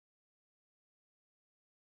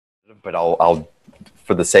But I'll,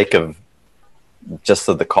 for the sake of just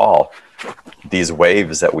of the call, these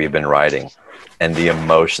waves that we've been riding and the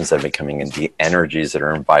emotions that have been coming in, the energies that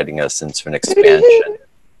are inviting us into an expansion,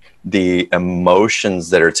 the emotions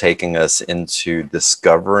that are taking us into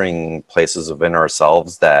discovering places within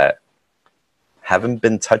ourselves that haven't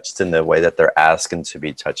been touched in the way that they're asking to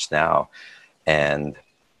be touched now. And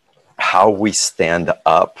how we stand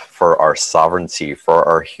up for our sovereignty, for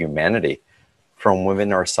our humanity from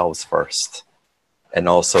within ourselves first. And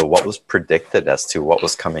also what was predicted as to what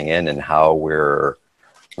was coming in and how we're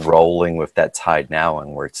rolling with that tide now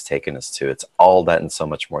and where it's taken us to. It's all that and so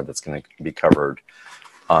much more that's going to be covered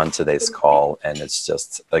on today's call. And it's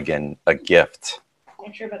just, again, a gift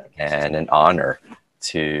and an honor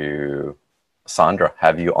to Sandra,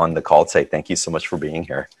 have you on the call today. Thank you so much for being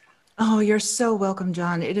here. Oh, you're so welcome,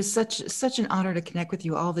 John. It is such an honor to connect with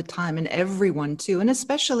you all the time, and everyone too. And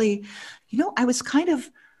especially, I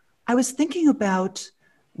was thinking about,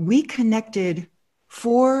 we connected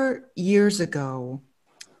 4 years ago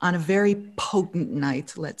on a very potent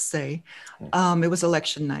night, let's say. It was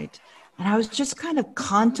election night. And I was just kind of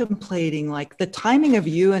contemplating like the timing of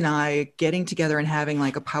you and I getting together and having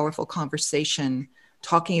like a powerful conversation,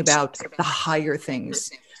 talking about the higher things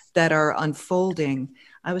that are unfolding.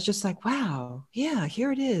 I was just like, wow, yeah,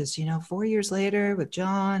 here it is, 4 years later with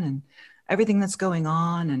John and everything that's going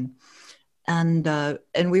on.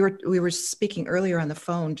 And we were speaking earlier on the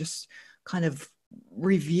phone, just kind of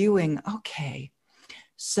reviewing, okay,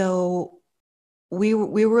 so we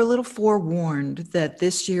were a little forewarned that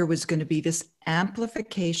this year was going to be this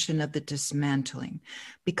amplification of the dismantling,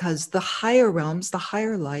 because the higher realms, the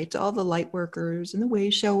higher light, all the light workers and the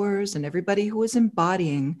wayshowers and everybody who was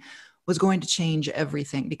embodying was going to change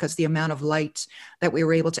everything, because the amount of light that we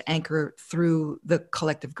were able to anchor through the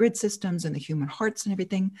collective grid systems and the human hearts and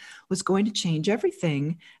everything was going to change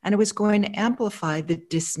everything. And it was going to amplify the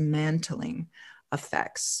dismantling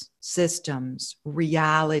effects, systems,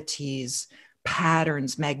 realities,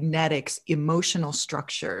 patterns, magnetics, emotional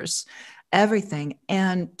structures, everything.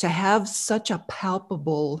 And to have such a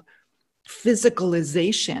palpable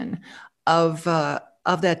physicalization of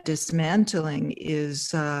that dismantling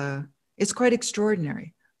is it's quite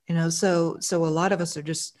extraordinary. So a lot of us are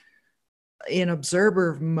just in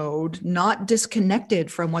observer mode, not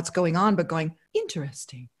disconnected from what's going on, but going,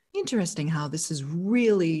 interesting how this is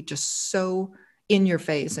really just so in your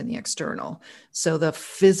face and the external. So the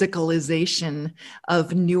physicalization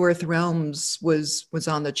of New Earth realms was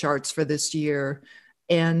on the charts for this year,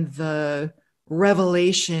 and the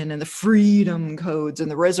revelation and the freedom codes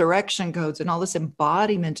and the resurrection codes and all this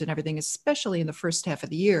embodiment and everything, especially in the first half of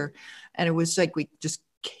the year. And it was like we just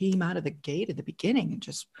came out of the gate at the beginning and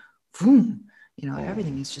just boom,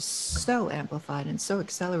 everything is just so amplified and so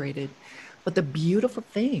accelerated. But the beautiful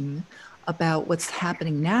thing about what's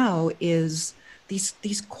happening now is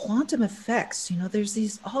these quantum effects.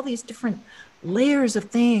 There's all these different layers of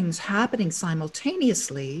things happening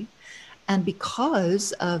simultaneously. And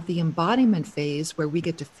because of the embodiment phase, where we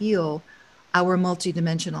get to feel our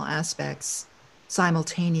multidimensional aspects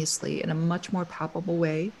simultaneously in a much more palpable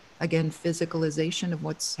way, again, physicalization of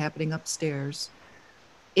what's happening upstairs,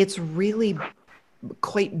 it's really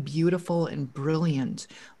quite beautiful and brilliant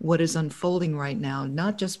what is unfolding right now,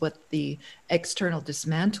 not just with the external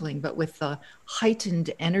dismantling, but with the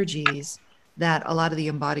heightened energies that a lot of the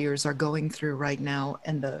embodiers are going through right now,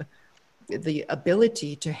 and the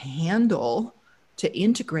ability to handle, to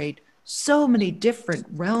integrate so many different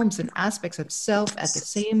realms and aspects of self at the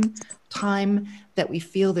same time that we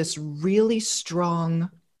feel this really strong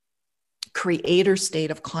creator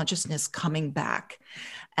state of consciousness coming back.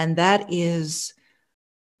 And that is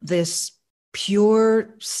this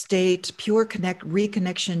pure state, pure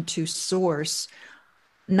reconnection to source,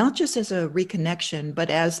 not just as a reconnection, but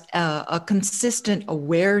as a consistent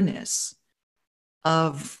awareness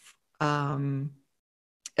of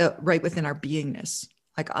right within our beingness.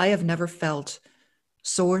 Like, I have never felt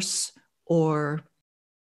source or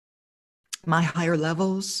my higher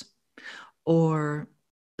levels or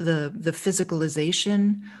the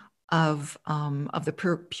physicalization of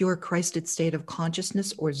the pure Christed state of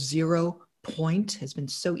consciousness, or 0 point, has been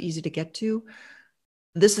so easy to get to.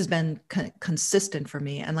 This has been consistent for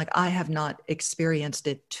me, and like, I have not experienced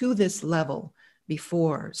it to this level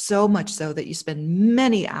before, so much so that you spend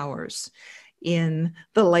many hours in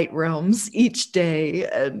the light realms each day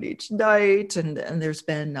and each night, and there's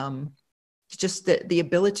been just the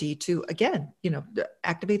ability to, again,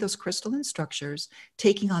 activate those crystalline structures,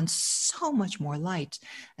 taking on so much more light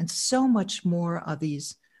and so much more of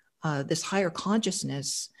these this higher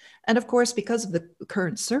consciousness. And of course, because of the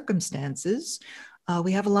current circumstances,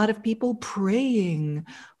 We have a lot of people praying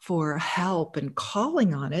for help and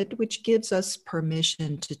calling on it, which gives us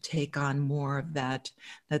permission to take on more of that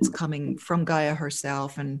that's coming from Gaia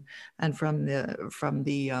herself and from the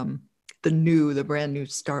brand new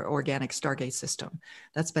organic Stargate system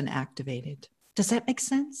that's been activated. Does that make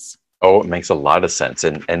sense? Oh, it makes a lot of sense.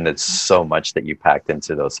 And it's so much that you packed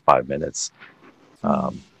into those 5 minutes.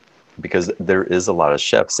 Because there is a lot of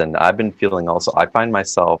shifts. And I've been feeling also, I find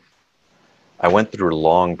myself, I went through a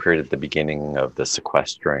long period at the beginning of the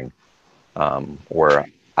sequestering, where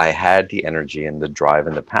I had the energy and the drive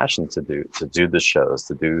and the passion to do the shows,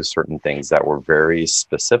 to do certain things that were very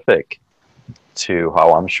specific to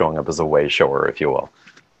how I'm showing up as a wayshower, if you will.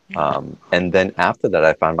 And then after that,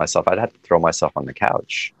 I found myself, I'd have to throw myself on the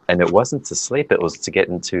couch. And it wasn't to sleep, it was to get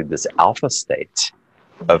into this alpha state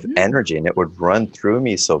of energy, and it would run through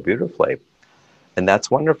me so beautifully. And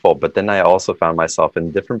that's wonderful. But then I also found myself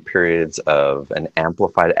in different periods of an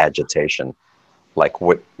amplified agitation, like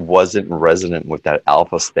what wasn't resonant with that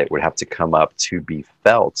alpha state would have to come up to be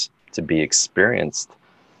felt, to be experienced,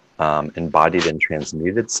 embodied and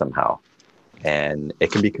transmuted somehow. And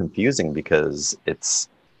it can be confusing because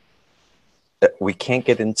we can't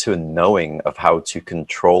get into a knowing of how to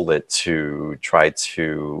control it to try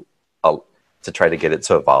to get it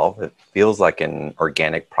to evolve. It feels like an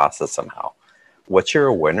organic process somehow. What's your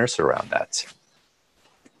awareness around that?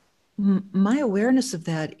 My awareness of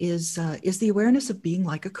that is the awareness of being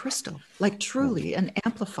like a crystal, like truly an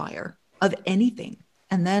amplifier of anything.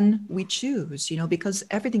 And then we choose, because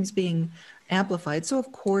everything's being amplified. So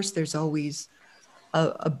of course there's always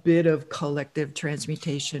a bit of collective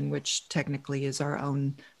transmutation, which technically is our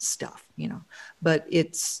own stuff, but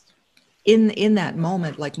it's in that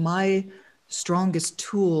moment, like my strongest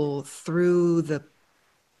tool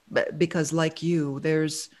because like you,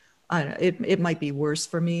 there's, it might be worse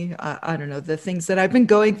for me. I don't know, the things that I've been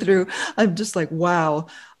going through, I'm just like, wow.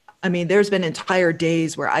 I mean, there's been entire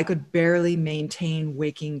days where I could barely maintain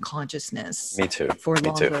waking consciousness. Me too. For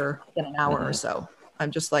longer than an hour or so.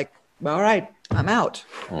 I'm just like, all right, I'm out,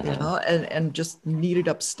 and just needed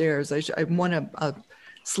upstairs. I want a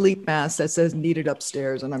sleep mask that says needed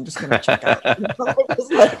upstairs, and I'm just going to check out.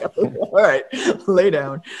 Just like, all right, lay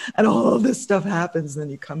down. And all this stuff happens. Then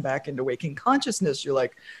you come back into waking consciousness. You're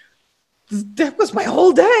like, that was my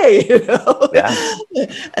whole day, Yeah.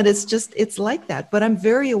 And it's like that. But I'm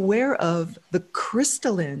very aware of the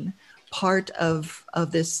crystalline part of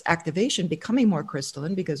this activation becoming more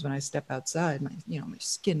crystalline, because when I step outside, my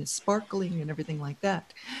skin is sparkling and everything like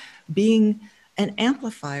that, being an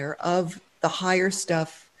amplifier of the higher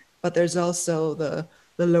stuff. But there's also the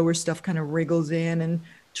lower stuff kind of wriggles in and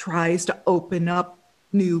tries to open up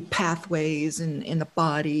new pathways in the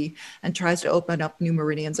body and tries to open up new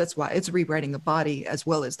meridians. That's why it's rewriting the body as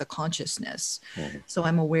well as the consciousness. So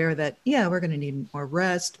I'm aware that, we're going to need more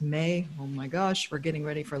rest. Oh my gosh, we're getting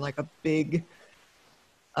ready for like a big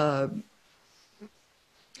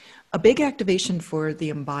activation for the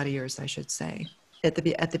embodiers, I should say, at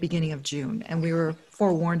the beginning of June. And we were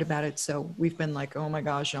forewarned about it. So we've been like, oh my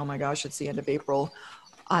gosh, it's the end of April.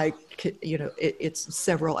 It's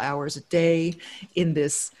several hours a day in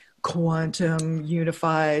this quantum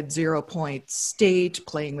unified 0 point state,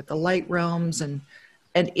 playing with the light realms, and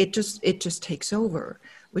it just takes over,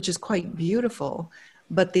 which is quite beautiful.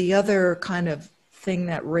 But the other kind of thing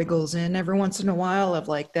that wriggles in every once in a while of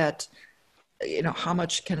like that, how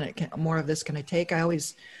much more of this can I take? I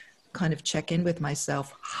always kind of check in with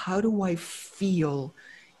myself. How do I feel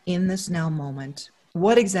in this now moment?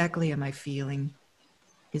 What exactly am I feeling?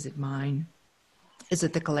 Is it mine? Is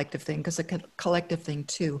it the collective thing? Because the collective thing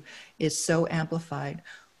too is so amplified.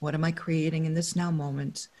 What am I creating in this now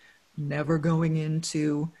moment? Never going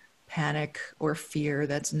into panic or fear.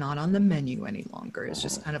 That's not on the menu any longer. It's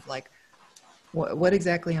just kind of like, what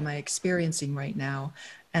exactly am I experiencing right now?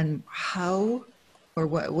 And how, or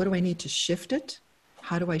what do I need to shift it?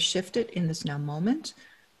 How do I shift it in this now moment?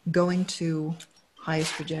 Going to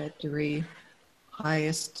highest trajectory,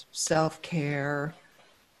 highest self-care,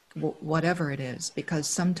 whatever it is, because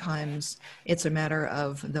sometimes it's a matter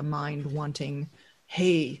of the mind wanting,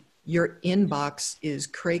 hey, your inbox is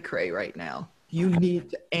cray-cray right now. You need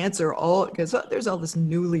to answer all, because there's all this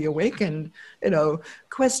newly awakened,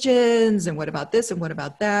 questions, and what about this and what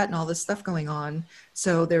about that and all this stuff going on.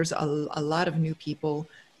 So there's a lot of new people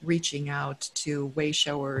reaching out to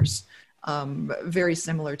wayshowers, very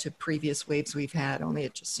similar to previous waves we've had, only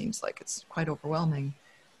it just seems like it's quite overwhelming.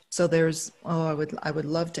 So there's, I would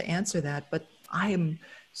love to answer that, but I am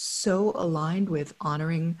so aligned with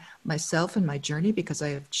honoring myself and my journey because I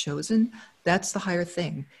have chosen, that's the higher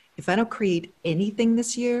thing. If I don't create anything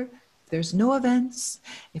this year, there's no events,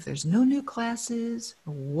 if there's no new classes,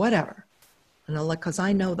 whatever, because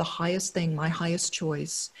I know the highest thing, my highest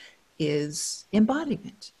choice is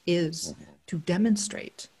embodiment, is to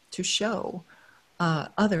demonstrate, to show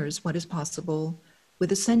others what is possible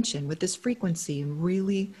with ascension, with this frequency, and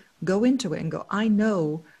really go into it and go, I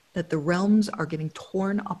know that the realms are getting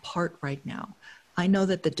torn apart right now. I know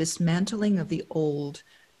that the dismantling of the old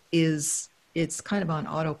it's kind of on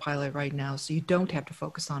autopilot right now, so you don't have to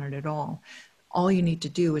focus on it at all. All you need to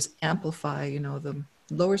do is amplify, the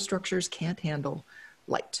lower structures can't handle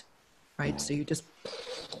light, right? So you just,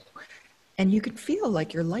 and you can feel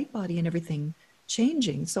like your light body and everything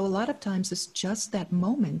changing. So a lot of times it's just that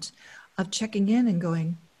moment of checking in and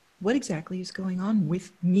going, what exactly is going on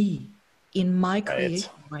with me in my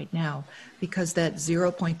creation right now? Because that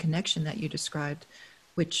 0 point connection that you described,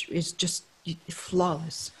 which is just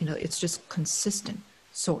flawless, it's just consistent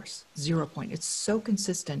source, 0 point. It's so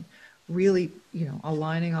consistent, really,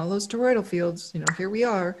 aligning all those toroidal fields. Here we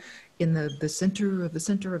are in the center of the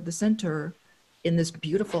center of the center, in this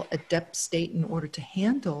beautiful adept state in order to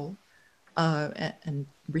handle and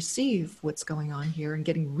receive what's going on here, and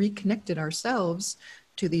getting reconnected ourselves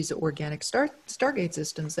to these organic Stargate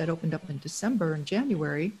systems that opened up in December and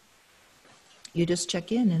January. You just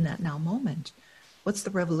check in that now moment. What's the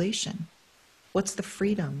revelation? What's the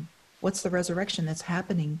freedom? What's the resurrection that's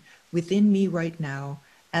happening within me right now,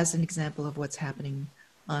 as an example of what's happening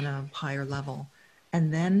on a higher level?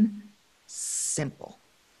 And then simple.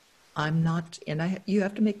 I'm not, and you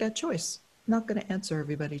have to make that choice. I'm not going to answer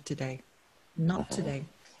everybody today. Not today.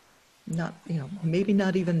 Not, maybe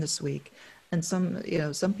not even this week. And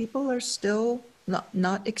some people are still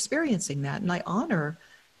not experiencing that. And I honor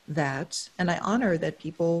that. And I honor that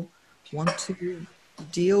people want to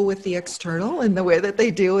deal with the external in the way that they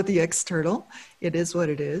deal with the external. It is what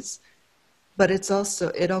it is. But it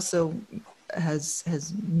also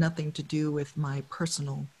has nothing to do with my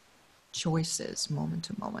personal choices moment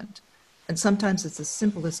to moment. And sometimes it's the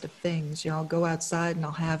simplest of things. I'll go outside and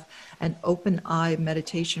I'll have an open eye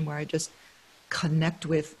meditation where I just connect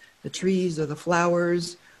with the trees or the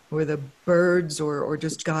flowers or the birds or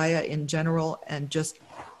just Gaia in general, and just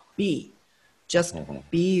be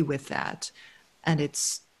with that. And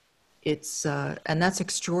it's and that's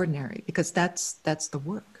extraordinary, because that's the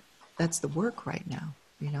work. That's the work right now.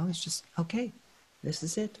 It's just, okay, this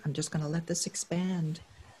is it. I'm just going to let this expand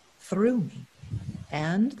through me.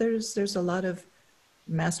 And there's a lot of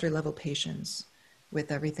master level patience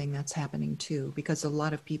with everything that's happening too, because a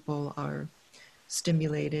lot of people are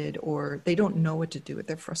stimulated, or they don't know what to do with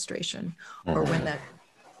their frustration, or when that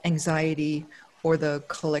anxiety or the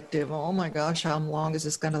collective, oh my gosh, how long is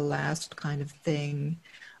this going to last kind of thing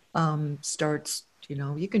starts.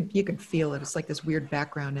 You can feel it. It's like this weird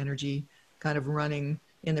background energy kind of running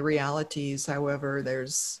in the realities. However,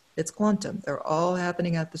 it's quantum. They're all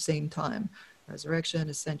happening at the same time. Resurrection,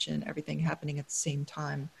 ascension, everything happening at the same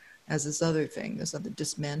time as this other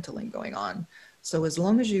dismantling going on. So as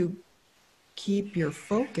long as you keep your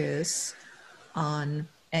focus on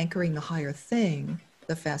anchoring the higher thing,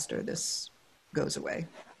 the faster this goes away,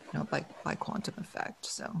 by quantum effect.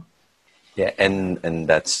 So yeah, and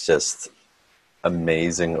that's just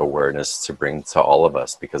amazing awareness to bring to all of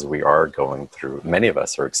us, because we are going through, many of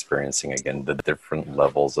us are experiencing again the different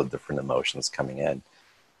levels of different emotions coming in,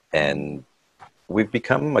 and we've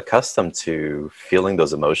become accustomed to feeling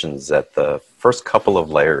those emotions at the first couple of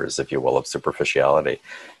layers, if you will, of superficiality.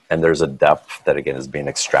 And there's a depth that, again, is being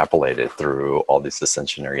extrapolated through all these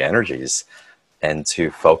ascensionary energies. And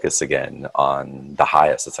to focus again on the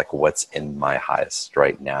highest, it's like, what's in my highest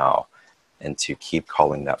right now? And to keep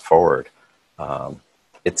calling that forward.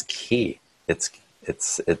 It's key. It's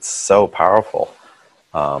so powerful.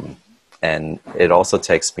 And it also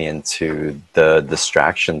takes me into the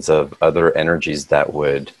distractions of other energies that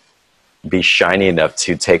would be shiny enough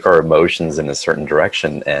to take our emotions in a certain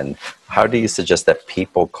direction. And how do you suggest that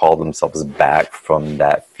people call themselves back from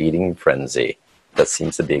that feeding frenzy that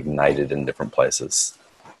seems to be ignited in different places?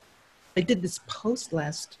 I did this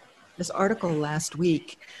article last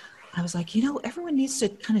week. I was like, everyone needs to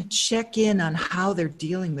kind of check in on how they're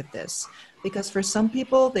dealing with this, because for some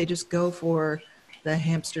people, they just go for the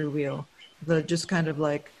hamster wheel, the just kind of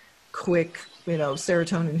like quick,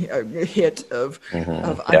 serotonin hit of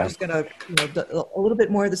I'm just gonna, a little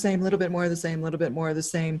bit more of the same, a little bit more of the same, a little bit more of the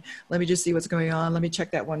same. Let me just see what's going on. Let me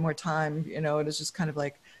check that one more time. And it's just kind of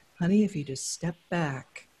like, honey, if you just step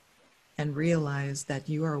back and realize that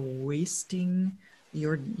you are wasting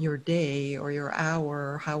your day or your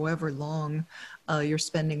hour, however long you're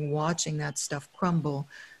spending watching that stuff crumble.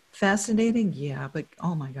 Fascinating, yeah, but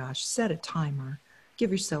oh my gosh, set a timer.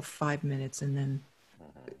 give yourself 5 minutes and then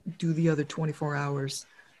do the other 24 hours,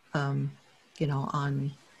 you know,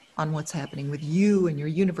 on what's happening with you and your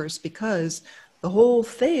universe, because the whole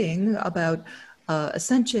thing about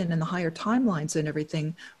ascension and the higher timelines and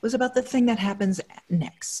everything was about the thing that happens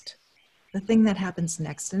next, the thing that happens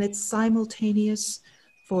next. And it's simultaneous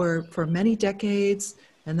for many decades.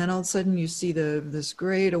 And then all of a sudden you see this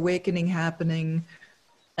great awakening happening.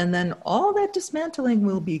 And then all that dismantling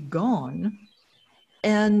will be gone.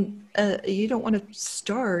 And you don't want to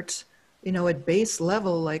start, you know, at base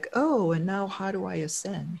level, like, oh, and now how do I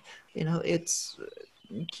ascend? You know, it's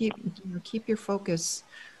keep your focus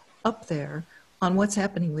up there on what's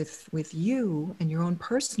happening with you and your own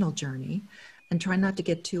personal journey, and try not to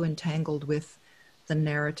get too entangled with the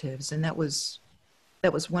narratives. And that was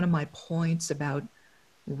one of my points about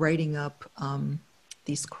writing up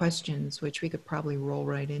these questions, which we could probably roll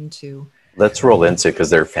right into. Let's roll into, because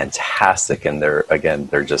they're fantastic, and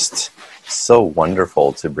they're just so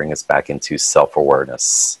wonderful to bring us back into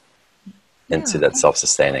self-awareness, into that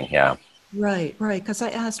self-sustaining. Yeah. Right. Because I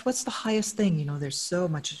asked, what's the highest thing? You know, there's so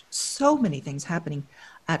many things happening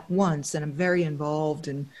at once, and I'm very involved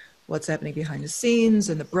in what's happening behind the scenes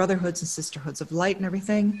and the brotherhoods and sisterhoods of light and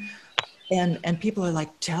everything. And people are like,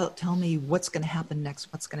 tell me what's going to happen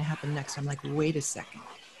next. What's going to happen next? I'm like, wait a second.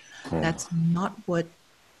 That's not what.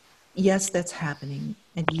 Yes, that's happening.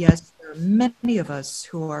 And yes, there are many of us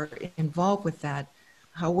who are involved with that.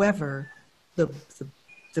 However, the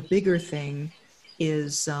bigger thing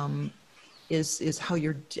is how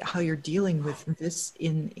you're dealing with this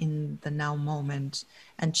in the now moment,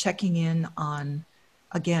 and checking in on,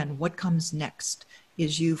 again, what comes next.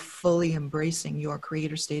 Is you fully embracing your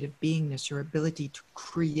creator state of beingness, your ability to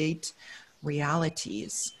create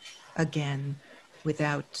realities again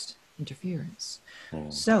without interference.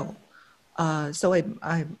 So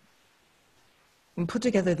I put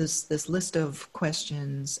together this list of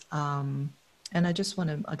questions, and I just want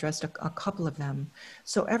to address a couple of them.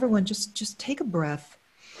 So everyone, just take a breath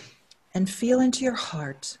and feel into your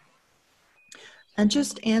heart, and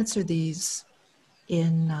just answer these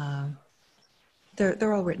in.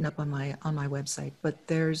 They're all written up on my website, but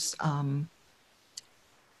there's something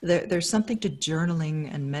to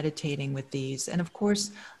journaling and meditating with these, and of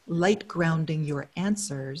course, light grounding your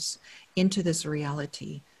answers into this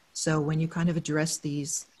reality. So when you kind of address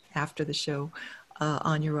these after the show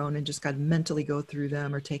on your own and just kind of mentally go through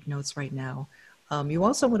them or take notes right now, you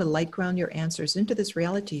also want to light ground your answers into this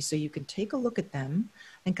reality, so you can take a look at them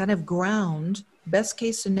and kind of ground best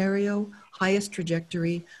case scenario, highest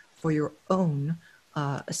trajectory for your own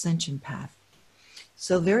ascension path.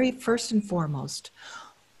 So very first and foremost,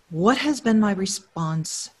 what has been my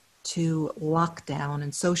response to lockdown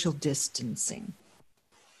and social distancing?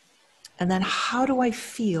 And then how do I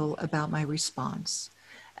feel about my response?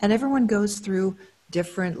 And everyone goes through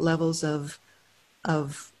different levels of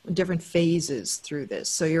different phases through this.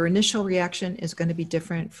 So your initial reaction is going to be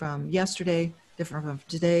different from yesterday, different from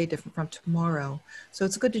today, different from tomorrow. So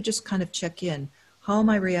it's good to just kind of check in. How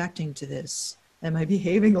am I reacting to this? Am I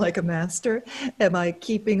behaving like a master? Am I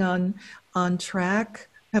keeping on track?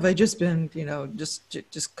 Have I just been, you know,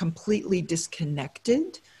 just completely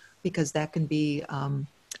disconnected? Because that can be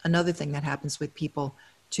another thing that happens with people.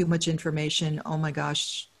 Too much information. Oh my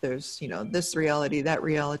gosh, there's, you know, this reality, that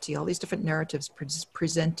reality, all these different narratives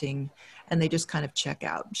presenting, and they just kind of check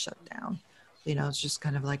out and shut down. You know, it's just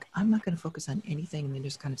kind of like, I'm not going to focus on anything, and they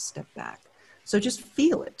just kind of step back. So just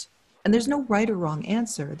feel it. And there's no right or wrong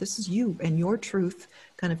answer. This is you and your truth,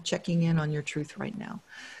 kind of checking in on your truth right now.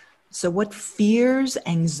 So what fears,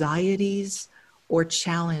 anxieties, or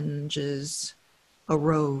challenges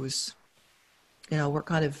arose? You know, we're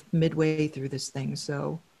kind of midway through this thing.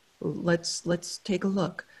 So let's take a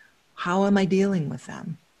look. How am I dealing with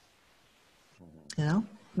them? You know,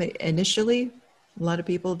 initially, a lot of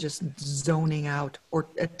people just zoning out or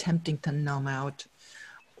attempting to numb out,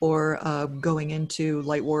 or going into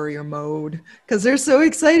light warrior mode because they're so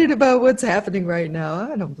excited about what's happening right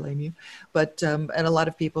now. I don't blame you. But, and a lot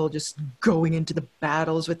of people just going into the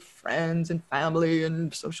battles with friends and family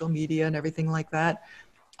and social media and everything like that,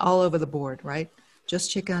 all over the board, right?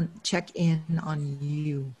 Just check in on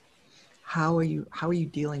you. How are you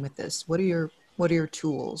dealing with this? What are your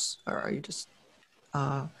tools? Or are you just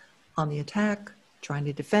on the attack, trying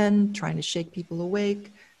to defend, trying to shake people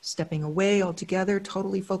awake, stepping away altogether,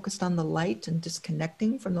 totally focused on the light and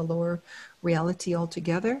disconnecting from the lower reality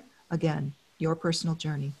altogether? Again, your personal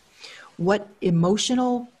journey. What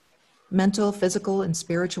emotional, mental, physical, and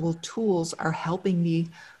spiritual tools are helping me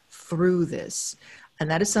through this? And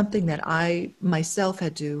that is something that I myself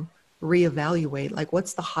had to reevaluate, like,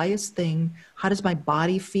 what's the highest thing? How does my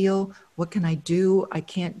body feel? What can I do? I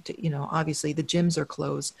can't, obviously the gyms are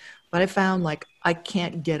closed, but I found like I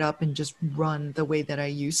can't get up and just run the way that I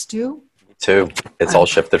used to. Me too. It's all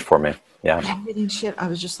shifted for me. Yeah. Everything shit. I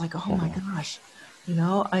was just like, oh my gosh.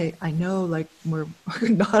 I know like we're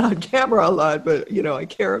not on camera a lot, but I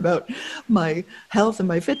care about my health and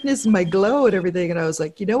my fitness and my glow and everything. And I was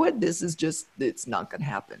like, you know what? It's not going to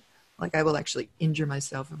happen. Like, I will actually injure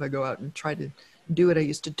myself if I go out and try to do what I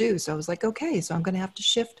used to do. So I was like, okay, so I'm going to have to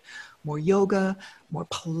shift more yoga, more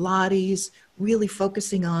Pilates, really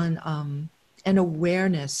focusing on an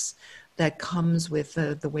awareness that comes with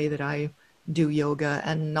the way that I do yoga,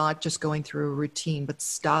 and not just going through a routine, but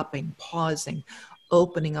stopping, pausing,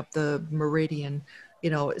 opening up the meridian.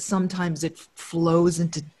 Sometimes it flows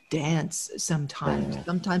into dance,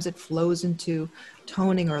 sometimes it flows into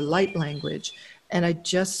toning or light language. And I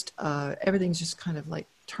just, everything's just kind of like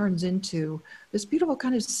turns into this beautiful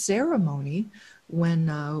kind of ceremony when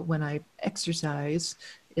I exercise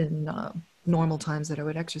in normal times that I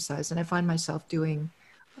would exercise. And I find myself doing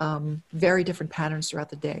very different patterns throughout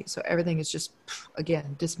the day. So everything is just,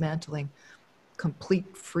 again, dismantling,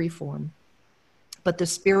 complete free form. But the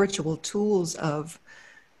spiritual tools of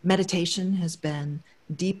meditation has been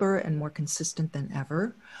deeper and more consistent than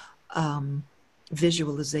ever.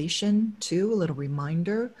 Visualization too, a little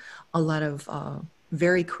reminder, a lot of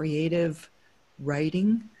very creative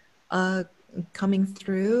writing coming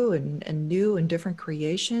through, and new and different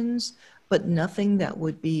creations, but nothing that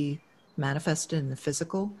would be manifested in the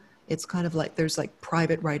physical. It's kind of like there's like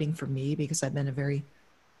private writing for me, because I've been a very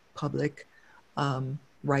public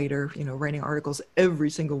writer, writing articles every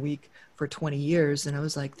single week for 20 years. And I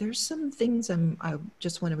was like, there's some things I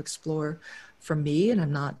just want to explore for me, and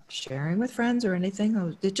I'm not sharing with friends or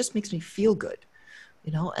anything. It just makes me feel good,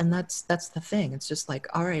 and that's the thing. It's just like,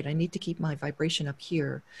 all right, I need to keep my vibration up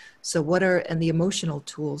here. So and the emotional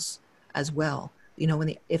tools as well,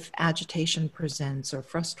 if agitation presents, or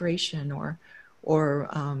frustration, or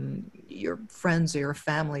your friends or your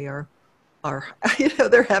family are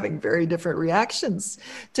they're having very different reactions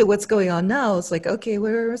to what's going on now. It's like, okay,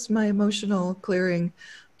 where's my emotional clearing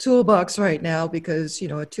toolbox right now? Because a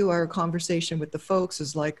 2-hour conversation with the folks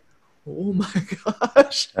is like, oh my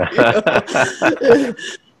gosh,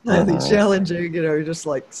 highly challenging. You're just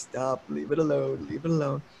like, stop, leave it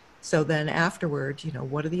alone. So then afterward,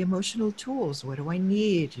 what are the emotional tools? What do I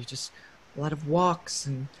need? You just a lot of walks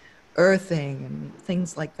and earthing and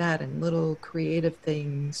things like that, and little creative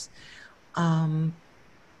things.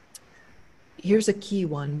 Here's a key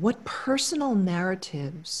one. What personal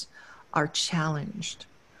narratives are challenged?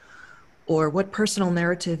 Or what personal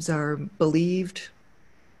narratives are believed?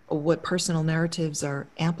 Or what personal narratives are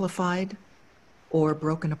amplified or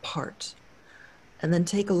broken apart? And then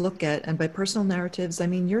take a look at, and by personal narratives, I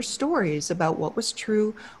mean your stories about what was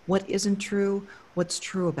true, what isn't true, what's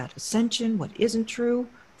true about Ascension, what isn't true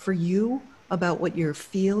for you about what you're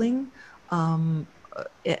feeling. And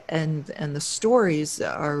the stories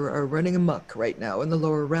are running amok right now in the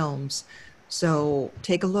lower realms. So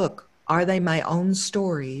take a look. Are they my own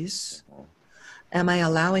stories? Am I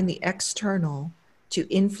allowing the external to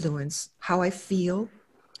influence how I feel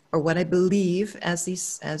or what I believe as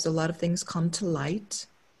a lot of things come to light?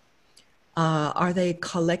 Are they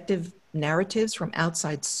collective narratives from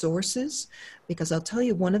outside sources? Because I'll tell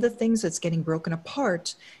you, one of the things that's getting broken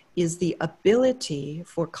apart is the ability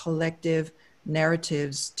for collective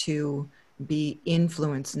narratives to be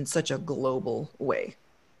influenced in such a global way.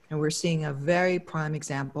 And we're seeing a very prime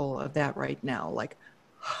example of that right now. Like,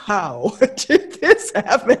 how did this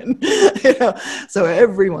happen? So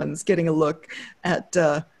everyone's getting a look at,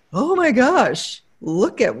 oh my gosh,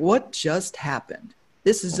 look at what just happened.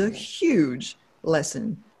 This is a huge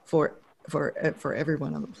lesson for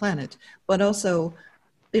everyone on the planet, but also,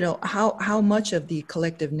 how much of the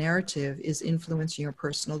collective narrative is influencing your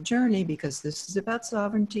personal journey, because this is about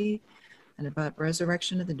sovereignty and about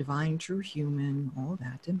resurrection of the divine true human, all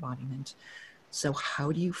that embodiment. So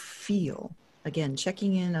how do you feel? Again,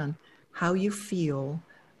 checking in on how you feel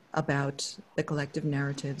about the collective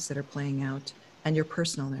narratives that are playing out and your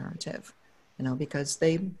personal narrative, because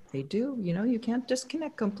they do, you can't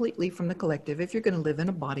disconnect completely from the collective if you're going to live in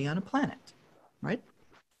a body on a planet, right?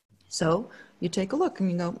 So you take a look and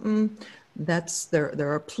you go,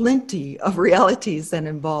 there are plenty of realities that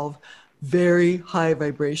involve very high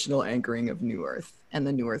vibrational anchoring of New Earth and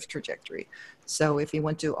the New Earth trajectory. So if you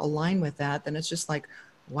want to align with that, then it's just like,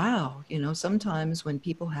 wow, sometimes when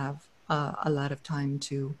people have a lot of time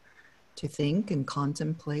to think and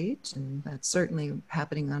contemplate, and that's certainly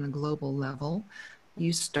happening on a global level,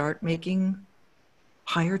 you start making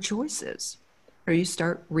higher choices, or you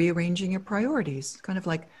start rearranging your priorities. Kind of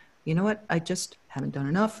like, you know what, I just haven't done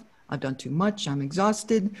enough. I've done too much. I'm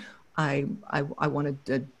exhausted. I wanted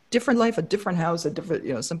a different life, a different house, a different,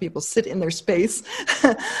 you know, some people sit in their space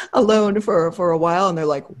alone for a while, and they're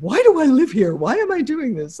like, why do I live here? Why am I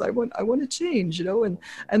doing this? I want to change, you know, and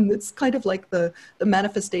it's kind of like the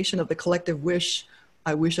manifestation of the collective wish.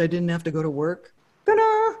 I wish I didn't have to go to work.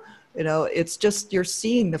 Ta-da! You know, it's just, you're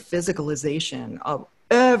seeing the physicalization of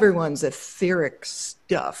everyone's etheric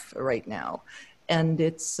stuff right now. And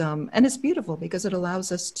it's beautiful because it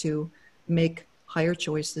allows us to make higher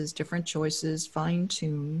choices, different choices, fine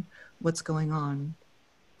tune what's going on.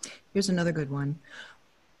 Here's another good one.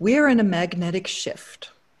 We're in a magnetic shift,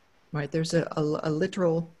 right? There's a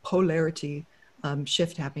literal polarity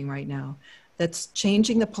shift happening right now that's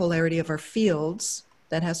changing the polarity of our fields.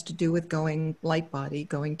 That has to do with going light body,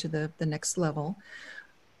 going to the next level.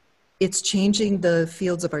 It's changing the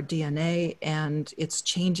fields of our DNA, and it's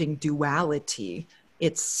changing duality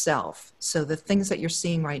itself. So the things that you're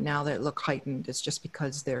seeing right now that look heightened is just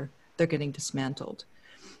because they're getting dismantled.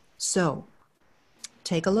 So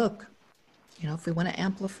take a look. You know, if we want to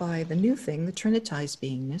amplify the new thing, the trinitized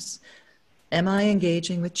beingness, am I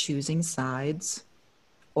engaging with choosing sides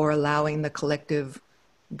or allowing the collective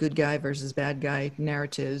good guy versus bad guy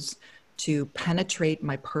narratives to penetrate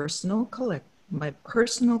my personal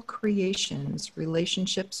creations,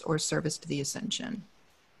 relationships, or service to the ascension?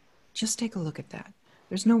 Just take a look at that.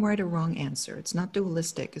 There's no right or wrong answer. It's not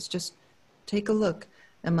dualistic. It's just take a look.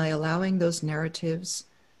 Am I allowing those narratives?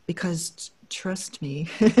 Because trust me,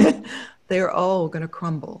 they're all going to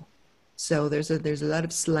crumble. So there's a lot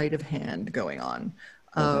of sleight of hand going on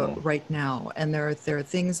right now, and there are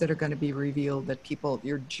things that are going to be revealed that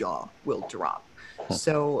your jaw will drop.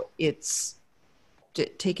 So it's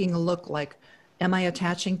taking a look, like, am I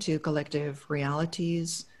attaching to collective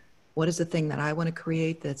realities? What is the thing that I want to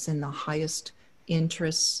create that's in the highest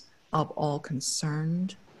interests of all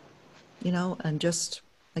concerned? You know, and just,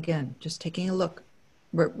 again, just taking a look,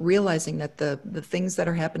 realizing that the things that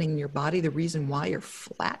are happening in your body, the reason why you're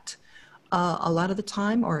flat a lot of the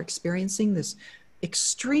time, or experiencing this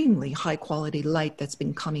extremely high quality light that's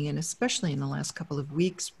been coming in, especially in the last couple of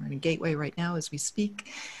weeks. We're in a gateway right now as we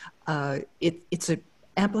speak. It's an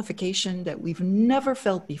amplification that we've never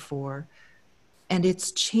felt before. And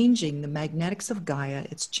it's changing the magnetics of Gaia.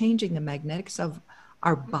 It's changing the magnetics of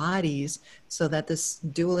our bodies so that this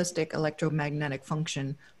dualistic electromagnetic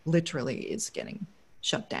function literally is getting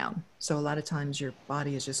shut down. So a lot of times your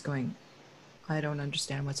body is just going, I don't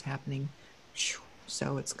understand what's happening.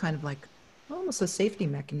 So it's kind of like almost a safety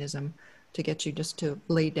mechanism to get you just to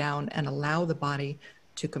lay down and allow the body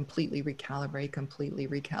to completely recalibrate,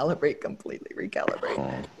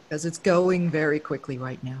 because it's going very quickly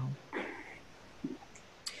right now.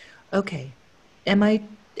 Okay, am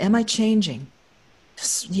I changing?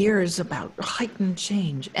 This year is about heightened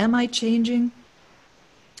change. Am I changing?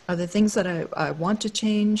 Are the things that I want to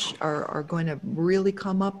change are going to really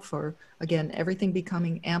come up for, again, everything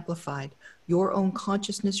becoming amplified? Your own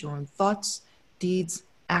consciousness, your own thoughts, deeds,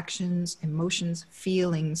 actions, emotions,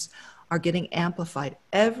 feelings are getting amplified.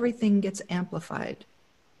 Everything gets amplified.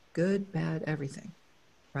 Good, bad, everything,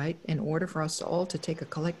 right? In order for us all to take a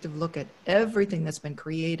collective look at everything that's been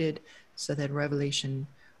created so that revelation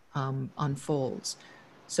unfolds.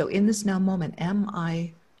 So in this now moment, am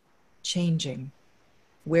I changing?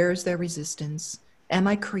 Where is there resistance? Am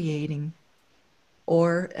I creating?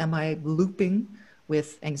 Or am I looping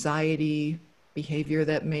with anxiety, behavior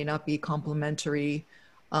that may not be complementary,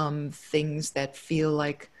 things that feel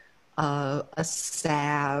like a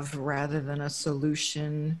salve rather than a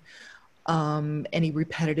solution, any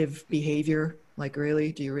repetitive behavior, like,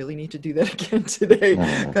 really, do you really need to do that again today,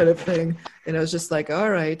 kind of thing. And I was just like, all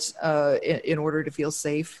right, in order to feel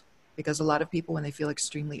safe, because a lot of people, when they feel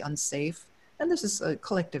extremely unsafe, and this is a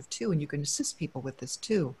collective too, and you can assist people with this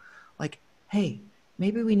too, like, hey,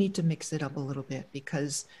 maybe we need to mix it up a little bit,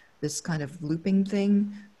 because this kind of looping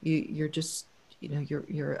thing, you're just, you know,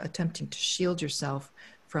 you're attempting to shield yourself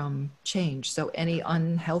from change. So any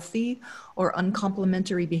unhealthy or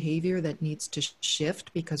uncomplimentary behavior that needs to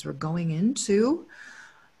shift, because we're going into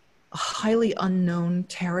a highly unknown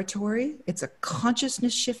territory. It's a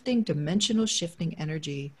consciousness shifting, dimensional shifting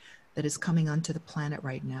energy that is coming onto the planet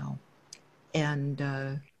right now.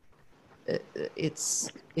 And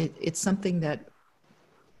it's something that,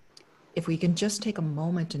 if we can just take a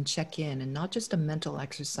moment and check in, and not just a mental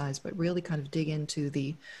exercise, but really kind of dig into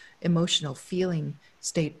the emotional feeling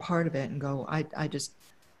state part of it and go, I just,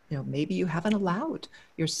 you know, maybe you haven't allowed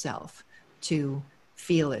yourself to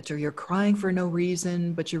feel it, or you're crying for no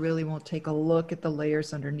reason, but you really won't take a look at the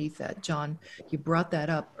layers underneath that. John, you brought that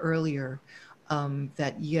up earlier,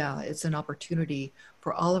 that, yeah, it's an opportunity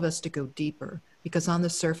for all of us to go deeper, because on the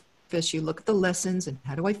surface, you look at the lessons and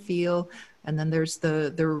how do I feel? And then there's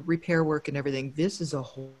the repair work and everything. This is a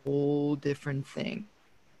whole different thing.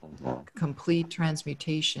 Complete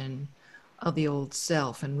transmutation of the old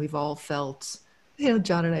self. And we've all felt,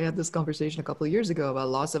 John and I had this conversation a couple of years ago about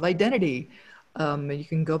loss of identity. And you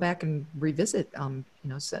can go back and revisit, some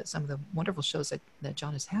of the wonderful shows that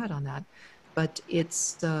John has had on that. But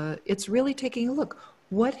it's really taking a look.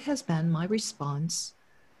 What has been my response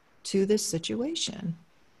to this situation?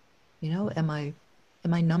 Am I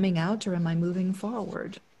numbing out, or am I moving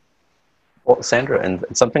forward? Well, Sandra, and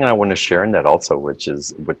something I want to share in that also, which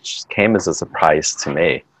came as a surprise to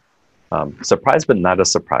me. Surprise, but not a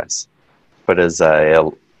surprise. But as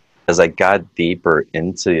I got deeper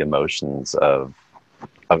into the emotions of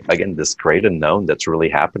again, this great unknown that's really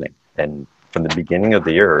happening, and from the beginning of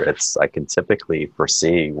the year, I can typically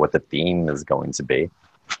foresee what the theme is going to be.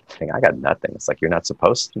 I think I got nothing. It's like, you're not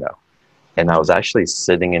supposed to know. And I was actually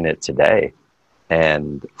sitting in it today,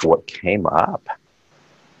 and what came up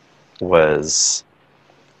was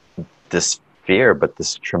this fear, but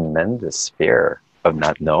this tremendous fear of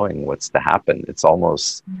not knowing what's to happen. It's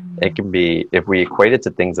almost, it can be, if we equate it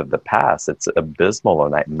to things of the past, it's abysmal or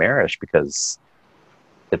nightmarish, because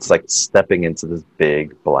it's like stepping into this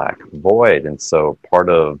big black void. And so part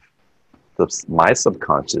of my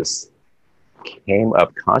subconscious came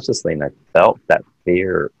up consciously, and I felt that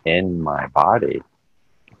fear in my body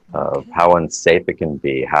of how unsafe it can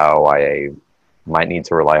be, how I might need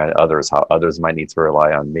to rely on others, how others might need to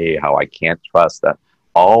rely on me, how I can't trust that.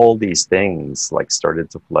 All these things like started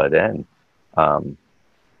to flood in.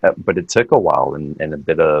 But it took a while, and a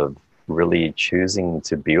bit of really choosing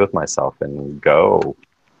to be with myself and go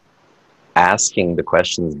asking the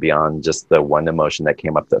questions beyond just the one emotion that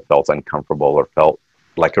came up that felt uncomfortable or felt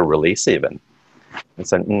like a release even. And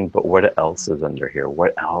so, but what else is under here?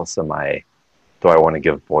 What else do I want to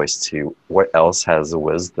give voice to? What else has a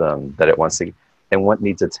wisdom that it wants to, and what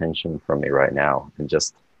needs attention from me right now? And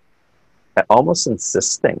just almost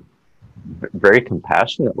insisting very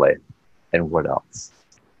compassionately, and what else?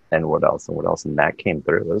 And what else? And what else? And that came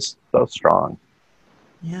through. It was so strong.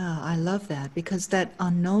 Yeah, I love that, because that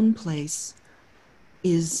unknown place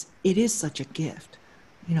is such a gift.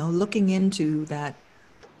 Looking into that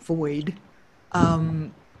void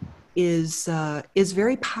is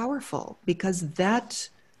very powerful, because that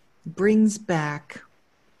brings back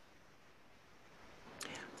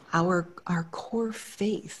our core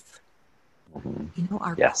faith.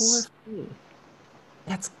 Our core faith.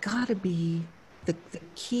 That's got to be the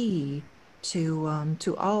key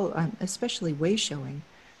to all, especially way showing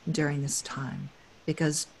during this time,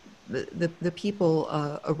 because the people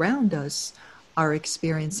around us are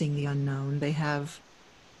experiencing the unknown. They have,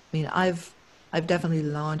 I've definitely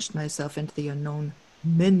launched myself into the unknown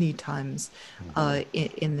many times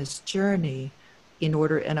in this journey,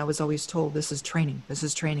 and I was always told, this is training,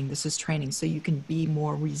 so you can be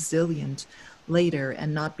more resilient later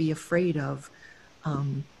and not be afraid of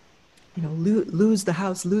lose the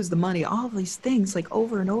house, lose the money, all of these things, like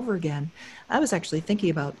over and over again. I was actually thinking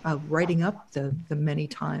about writing up the many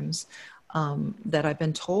times that I've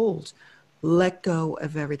been told, let go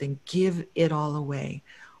of everything, give it all away,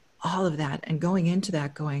 all of that, and going into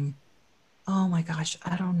that going, oh my gosh,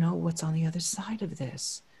 I don't know what's on the other side of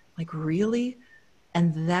this. Like, really?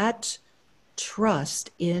 And that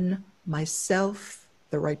trust in myself,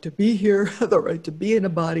 the right to be here, the right to be in a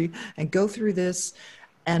body and go through this,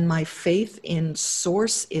 and my faith in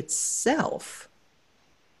source itself,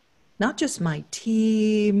 not just my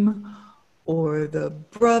team or the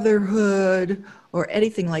brotherhood or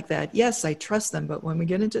anything like that. Yes, I trust them, but when we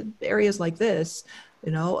get into areas like this,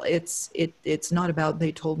 it's not about,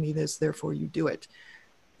 they told me this, therefore you do it.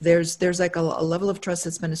 There's like a level of trust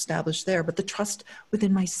that's been established there, but the trust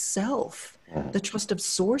within myself, the trust of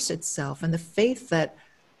source itself, and the faith that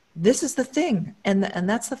this is the thing. And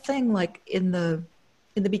that's the thing, like in the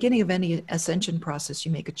beginning of any ascension process,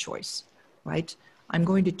 you make a choice, right? I'm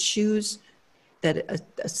going to choose that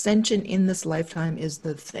ascension in this lifetime is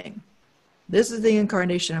the thing. This is the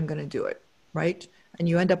incarnation, I'm going to do it, right? And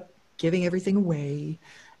you end up giving everything away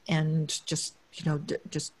and just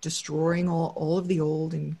destroying all of the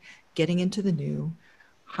old and getting into the new.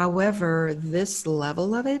 However, this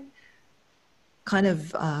level of it kind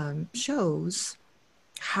of shows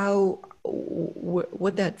how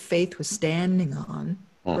what that faith was standing on.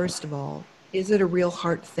 First of all, is it a real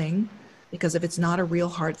heart thing? Because if it's not a real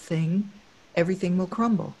heart thing, everything will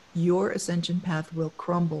crumble. Your ascension path will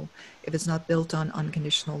crumble if it's not built on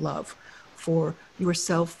unconditional love for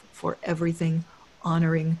yourself, for everything,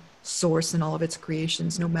 honoring source and all of its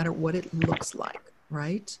creations, no matter what it looks like,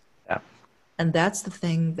 right? Yeah. And that's the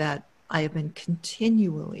thing that I have been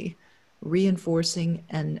continually reinforcing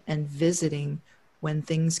and visiting when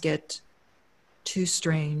things get too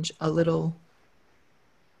strange, a little,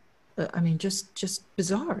 I mean, just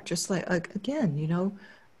bizarre, just like again, you know,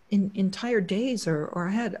 in entire days, or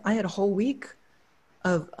I had a whole week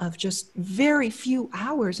of just very few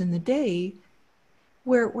hours in the day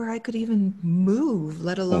where I could even move,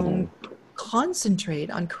 let alone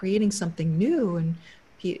concentrate on creating something new. And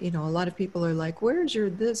you know, a lot of people are like, "Where's your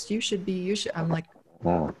this? You should be. You should." I'm like,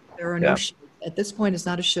 there are no Yeah. shoulds. At this point, it's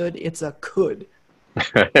not a should, it's a could.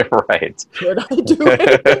 Right. Could I do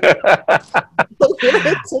anything with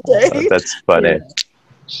it today? That's You funny.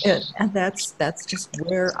 know, and that's just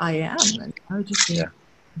where I am, and I just be Yeah.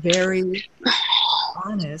 very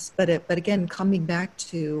honest. But again, coming back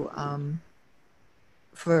to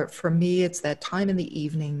for me, it's that time in the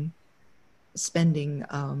evening, spending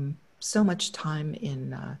so much time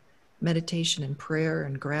in meditation and prayer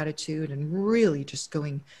and gratitude, and really just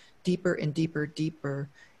going deeper and deeper, deeper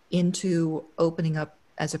into opening up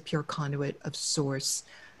as a pure conduit of source.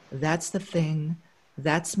 That's the thing.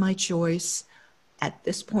 That's my choice. At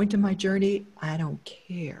this point in my journey, I don't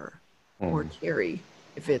care or carry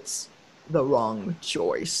if it's the wrong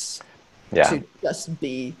choice Yeah. to just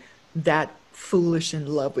be that foolish in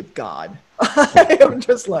love with God. I am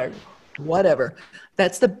just like, whatever.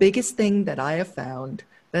 That's the biggest thing that I have found.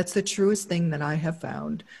 That's the truest thing that I have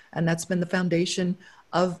found. And that's been the foundation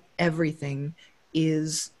of everything,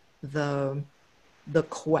 is the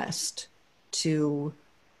quest to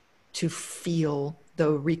feel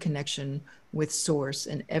the reconnection with source,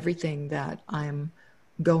 and everything that I'm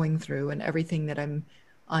going through and everything that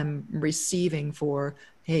I'm receiving for,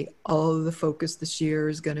 hey, all of the focus this year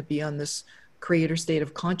is going to be on this creator state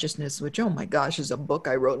of consciousness, which, oh my gosh, is a book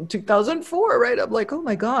I wrote in 2004, right? I'm like, oh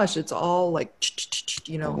my gosh, it's all like,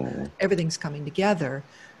 you know, everything's coming together.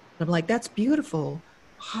 And I'm like, that's beautiful.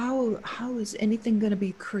 How is anything going to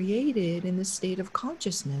be created in this state of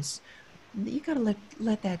consciousness? You got to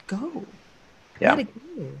let that go. Yeah. Let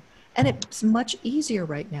it go. And it's much easier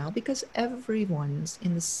right now because everyone's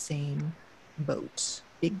in the same boat,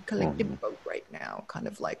 big collective boat right now, kind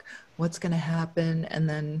of like what's going to happen. And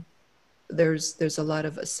then there's a lot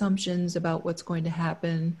of assumptions about what's going to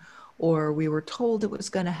happen, or we were told it was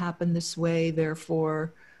going to happen this way,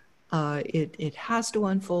 therefore it has to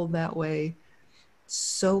unfold that way.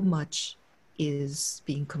 So much is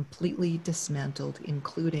being completely dismantled,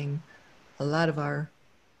 including a lot of our,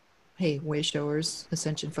 hey, wayshowers,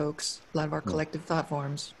 ascension folks, a lot of our collective thought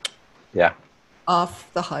forms Yeah. off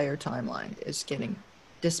the higher timeline is getting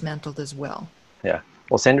dismantled as well. Yeah.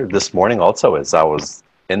 Well, Sandra, this morning also, as I was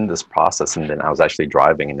in this process, and then I was actually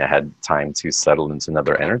driving and I had time to settle into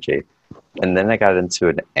another energy. And then I got into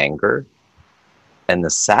an anger and the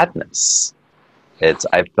sadness.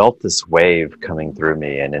 I felt this wave coming through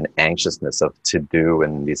me and an anxiousness of to do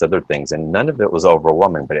and these other things. And none of it was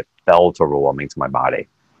overwhelming, but it felt overwhelming to my body.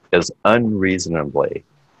 It was unreasonably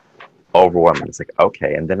overwhelming. It's like,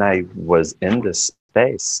 okay. And then I was in this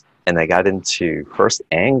space and I got into first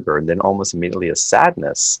anger and then almost immediately a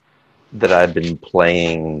sadness that I've been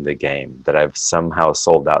playing the game, that I've somehow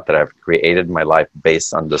sold out, that I've created my life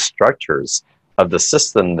based on the structures of the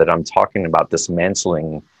system that I'm talking about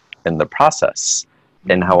dismantling in the process,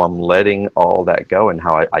 and how I'm letting all that go and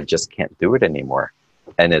how I just can't do it anymore.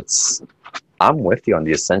 And I'm with you on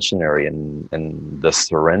the ascensionary and the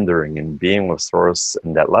surrendering and being with source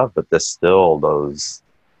and that love, but there's still there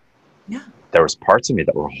was parts of me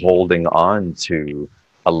that were holding on to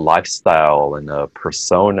a lifestyle and a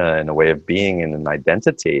persona and a way of being and an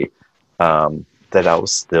identity that I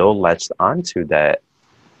was still latched onto, that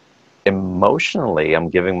emotionally I'm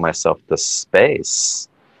giving myself the space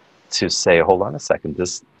to say, hold on a second,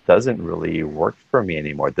 this doesn't really work for me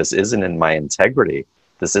anymore. This isn't in my integrity.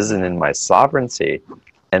 This isn't in my sovereignty.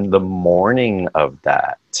 And the mourning of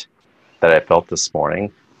that I felt this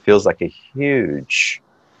morning feels like a huge,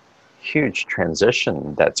 huge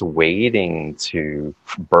transition that's waiting to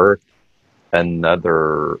birth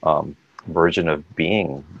another version of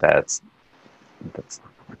being that's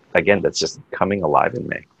again, that's just coming alive in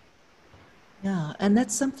me. Yeah, and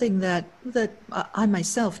that's something that I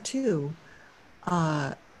myself too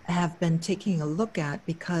have been taking a look at,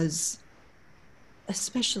 because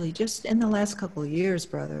especially just in the last couple of years,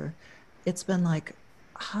 brother, it's been like,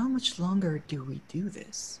 how much longer do we do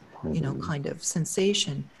this? You know, kind of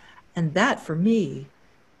sensation. And that for me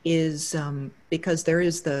is because there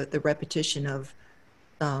is the repetition of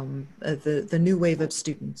the new wave of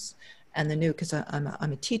students and the new, because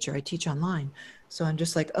I'm a teacher, I teach online. So I'm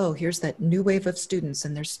just like, oh, here's that new wave of students,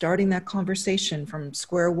 and they're starting that conversation from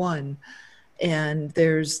square one. And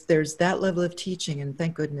there's that level of teaching, and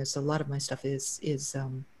thank goodness a lot of my stuff is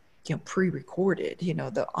you know, pre-recorded, you know,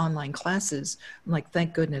 the online classes. I'm like,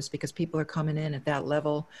 thank goodness, because people are coming in at that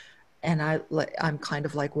level. And I'm kind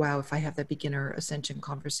of like, wow, if I have that beginner ascension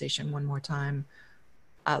conversation one more time,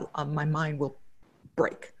 my mind will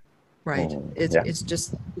break, right? Yeah. It's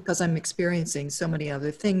just because I'm experiencing so many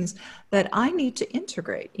other things that I need to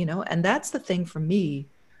integrate, you know. And that's the thing for me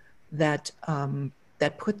that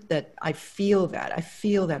that I feel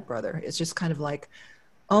that, brother. It's just kind of like,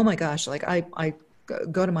 oh my gosh, like I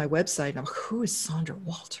go to my website and I'm, who is Sandra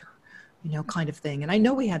Walter, you know, kind of thing. And I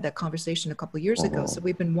know we had that conversation a couple of years ago, so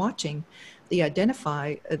we've been watching the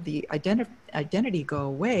identity go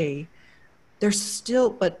away. There's still,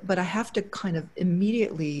 but I have to kind of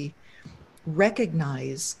immediately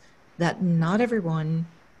recognize that not everyone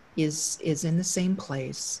is in the same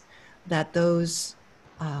place, that those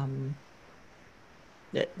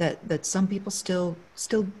that some people still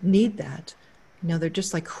need that. You know, they're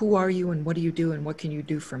just like, who are you and what do you do and what can you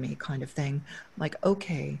do for me, kind of thing. Like,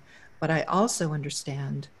 okay, but I also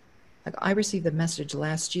understand, like, I received a message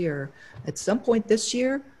last year, at some point this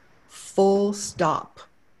year, full stop,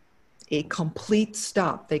 a complete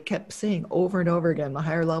stop. They kept saying over and over again, the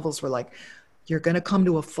higher levels were like, you're going to come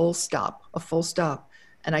to a full stop, a full stop.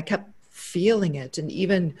 And I kept feeling it. And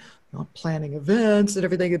even not planning events and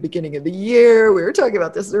everything at the beginning of the year, we were talking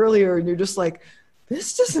about this earlier, and you're just like,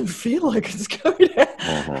 this doesn't feel like it's going to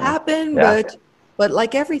happen. Yeah. But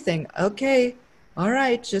like everything, okay, all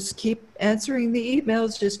right, just keep answering the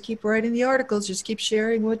emails, just keep writing the articles, just keep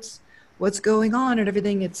sharing what's going on and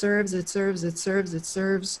everything. It serves.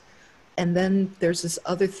 And then there's this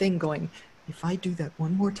other thing going, if I do that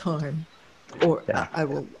one more time, or Yeah. I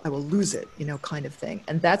will lose it, you know, kind of thing.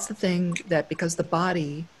 And that's the thing, that because the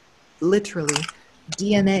body, literally,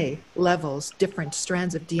 DNA levels, different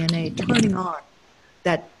strands of DNA turning on,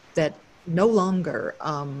 that no longer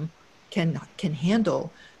can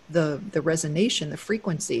handle the resonation, the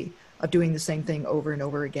frequency of doing the same thing over and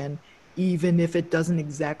over again, even if it doesn't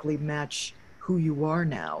exactly match who you are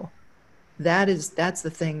now. That's the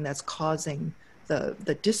thing that's causing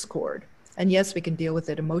the discord. And yes, we can deal with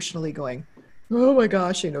it emotionally, going, oh my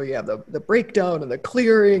gosh, you know, you have the breakdown and the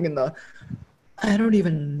clearing and the, I don't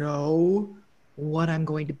even know what I'm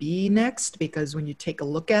going to be next, because when you take a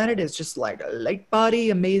look at it, it's just like a light body,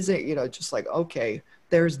 amazing, you know, just like, okay,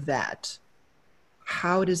 there's that.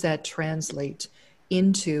 How does that translate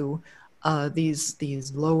into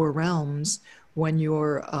these lower realms when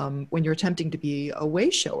you're attempting to be a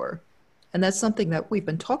wayshower? And that's something that we've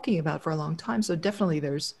been talking about for a long time. So definitely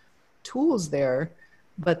there's tools there,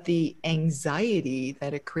 but the anxiety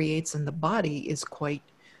that it creates in the body is quite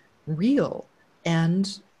real.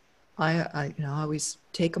 And I you know, I always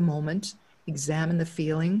take a moment, examine the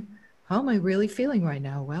feeling. How am I really feeling right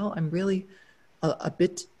now? Well, I'm really a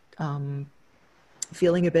bit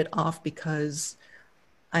feeling a bit off because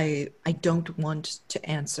I don't want to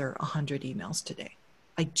answer 100 emails today.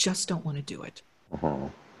 I just don't want to do it.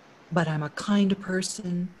 But I'm a kind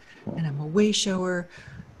person and I'm a way shower,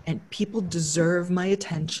 and people deserve my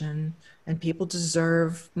attention and people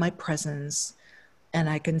deserve my presence. And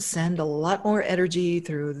I can send a lot more energy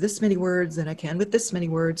through this many words than I can with this many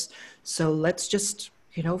words. So let's just,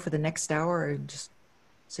 you know, for the next hour, just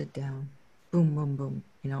sit down, boom, boom, boom,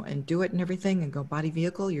 you know, and do it and everything, and go body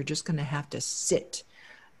vehicle. You're just going to have to sit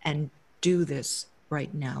and do this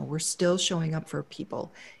right now. We're still showing up for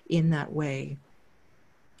people in that way.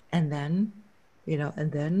 And then, you know,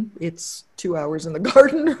 and then it's 2 hours in the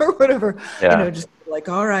garden or whatever, you know, just like,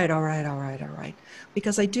 all right.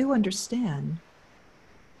 Because I do understand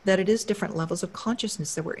that it is different levels of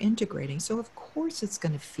consciousness that we're integrating. So of course it's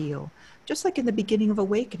going to feel just like in the beginning of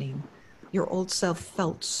awakening. Your old self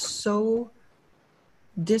felt so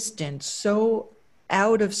distant, so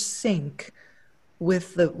out of sync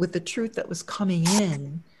with the truth that was coming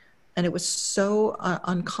in, and it was so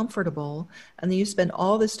uncomfortable. And then you spend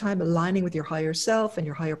all this time aligning with your higher self and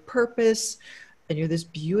your higher purpose, and you're this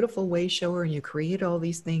beautiful way shower, and you create all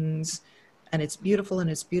these things, and it's beautiful,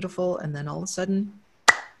 and then all of a sudden,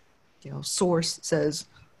 you know, source says,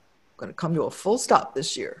 I'm going to come to a full stop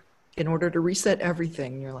this year in order to reset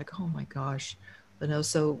everything. And you're like, oh my gosh. You know,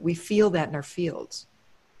 so we feel that in our fields.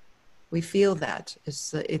 We feel that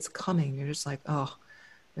it's coming. You're just like, oh,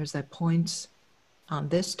 there's that point on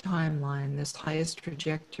this timeline, this highest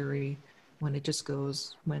trajectory, when it just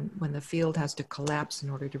goes, when the field has to collapse in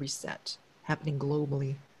order to reset, happening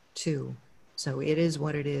globally too. So it is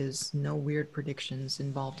what it is. No weird predictions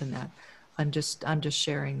involved in that. I'm just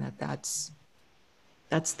sharing that that's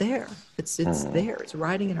there. It's there. It's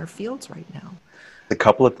riding in our fields right now. A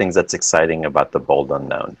couple of things that's exciting about the bold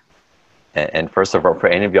unknown. And first of all, for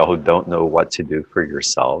any of y'all who don't know what to do for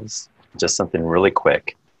yourselves, just something really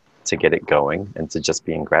quick to get it going and to just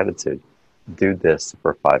be in gratitude. Do this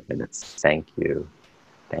for 5 minutes. Thank you.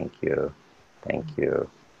 Thank you. Thank you.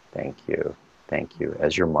 Thank you. Thank you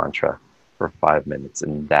as your mantra for 5 minutes.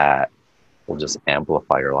 And that will just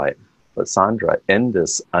amplify your light. But Sandra, in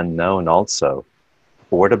this unknown also,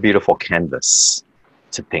 what a beautiful canvas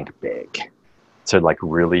to think big, to like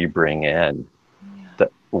really bring in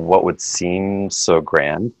what would seem so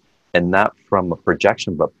grand, and not from a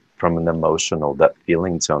projection, but from an emotional, that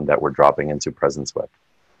feeling tone that we're dropping into presence with.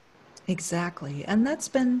 Exactly. And that's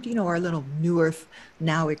been, our little New Earth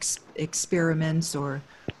Now experiments or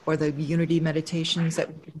the unity meditations that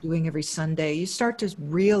we've been doing every Sunday. You start to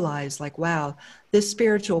realize like, wow, this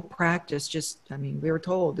spiritual practice just, we were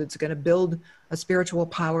told it's going to build a spiritual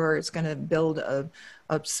power. It's going to build a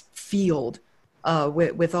field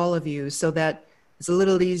with all of you so that it's a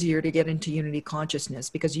little easier to get into unity consciousness,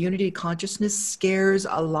 because unity consciousness scares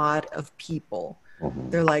a lot of people.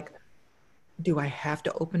 They're like, do I have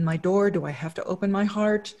to open my door? Do I have to open my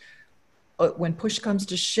heart? When push comes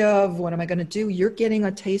to shove, what am I going to do? You're getting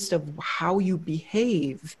a taste of how you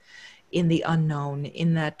behave in the unknown,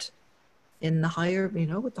 in the higher,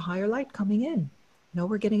 with the higher light coming in.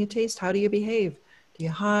 We're getting a taste. How do you behave? Do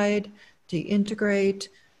you hide? Do you integrate?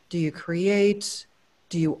 Do you create?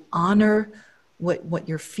 Do you honor what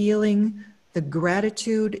you're feeling? The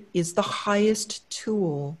gratitude is the highest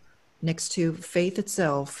tool next to faith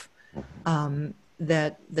itself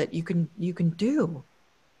that you can do.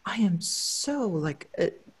 I am so like,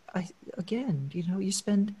 you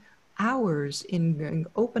spend hours in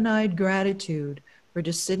open-eyed gratitude for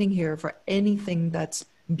just sitting here for anything that's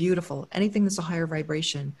beautiful, anything that's a higher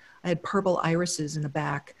vibration. I had purple irises in the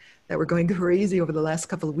back that were going crazy over the last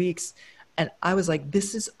couple of weeks. And I was like,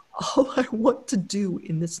 this is all I want to do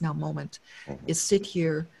in this now moment, is sit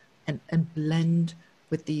here and blend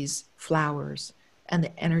with these flowers and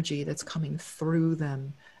the energy that's coming through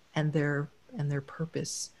them and their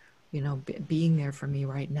purpose, being there for me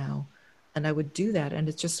right now. And I would do that. And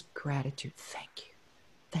it's just gratitude. Thank you.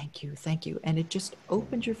 Thank you. Thank you. And it just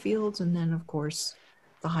opens your fields. And then of course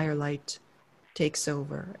the higher light takes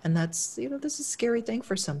over. And that's, this is a scary thing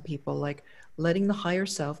for some people, like letting the higher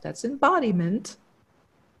self, that's embodiment,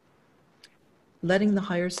 letting the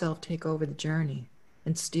higher self take over the journey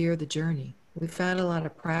and steer the journey. We've had a lot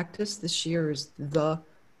of practice. This year is the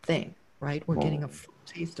thing, right? We're getting a full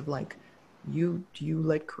taste of like, you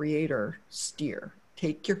let creator steer.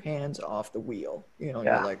 Take your hands off the wheel. You're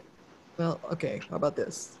like, well, okay, how about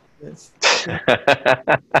this? This.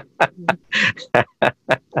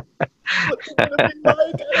 What's it gonna be like?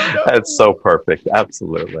 I don't know. That's so perfect.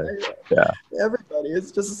 Absolutely. Yeah. Everybody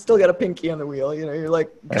is just still got a pinky on the wheel. You're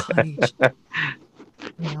like, gosh.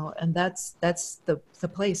 And that's the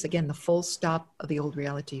place, again, the full stop of the old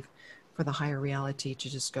reality for the higher reality to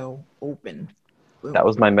just go open. Boom. That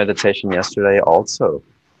was my meditation yesterday also,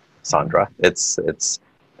 Sandra. It's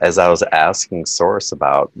as I was asking Source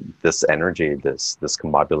about this energy, this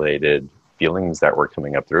combobulated feelings that were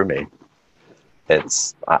coming up through me.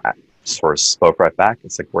 Source spoke right back.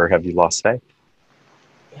 It's like, where have you lost faith?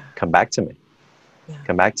 Yeah. Come back to me. Yeah.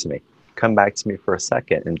 Come back to me. Come back to me for a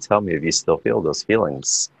second and tell me if you still feel those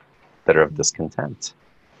feelings that are of discontent.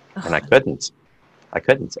 And I couldn't.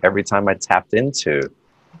 Every time I tapped into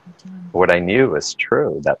what I knew was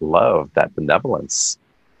true, that love, that benevolence,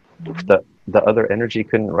 the other energy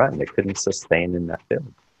couldn't run. It couldn't sustain in that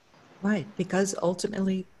field. Right, because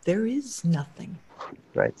ultimately there is nothing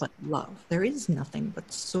but love. There is nothing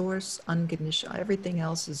but source, unconditional. Everything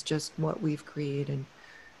else is just what we've created,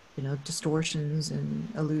 distortions and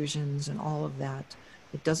illusions and all of that.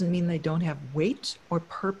 It doesn't mean they don't have weight or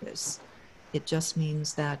purpose. It just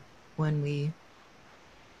means that when we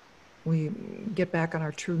get back on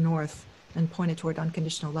our true north and point it toward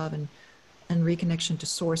unconditional love and reconnection to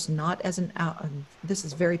source, not as this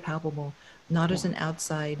is very palpable, not as an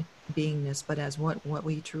outside beingness, but as what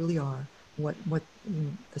we truly are, what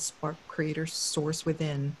the spark creator source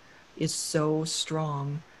within is so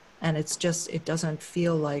strong. And it doesn't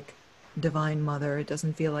feel like divine mother. It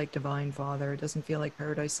doesn't feel like divine father. It doesn't feel like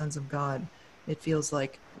paradise sons of God. It feels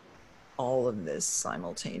like all of this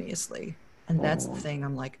simultaneously. And that's the thing.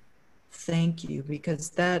 I'm like, thank you, because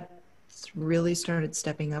that really started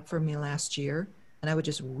stepping up for me last year. And I would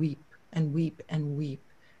just weep and weep and weep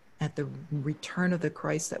at the return of the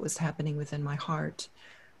Christ that was happening within my heart.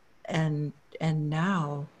 And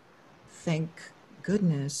now, thank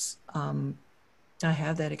goodness, I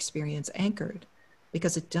have that experience anchored,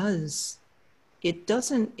 because it's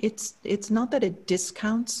not that it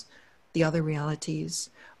discounts the other realities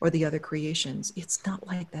or the other creations. It's not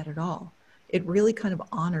like that at all. It really kind of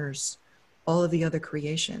honors all of the other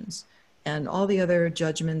creations and all the other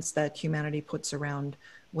judgments that humanity puts around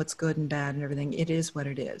what's good and bad and everything. It is what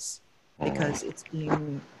it is, because it's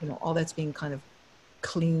being, all that's being kind of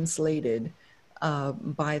clean slated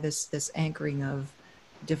by this anchoring of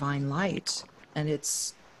divine light. And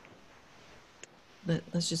let's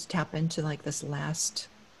just tap into like this last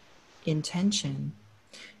intention,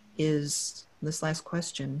 is this last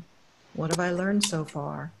question: what have I learned so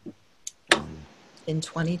far in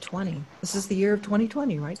 2020? This is the year of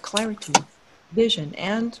 2020, right? Clarity, vision,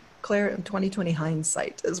 and 2020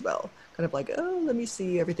 hindsight as well. Kind of like, oh, let me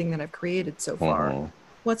see everything that I've created so far.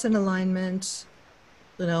 What's in alignment?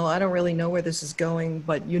 I don't really know where this is going,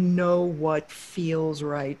 but what feels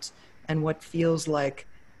right and what feels like,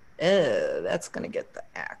 that's going to get the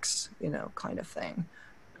axe, kind of thing.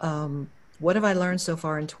 What have I learned so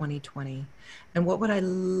far in 2020? And what would I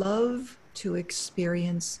love to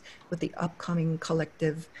experience with the upcoming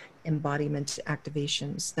collective embodiment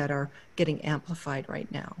activations that are getting amplified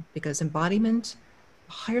right now? Because embodiment,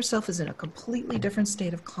 higher self, is in a completely different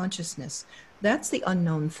state of consciousness. That's the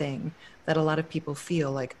unknown thing that a lot of people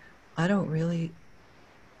feel like, I don't really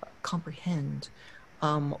comprehend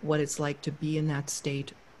what it's like to be in that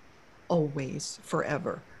state always,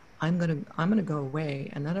 forever. I'm gonna go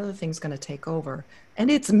away, and that other thing's gonna take over,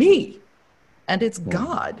 and it's me, and it's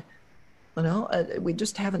God. We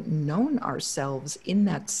just haven't known ourselves in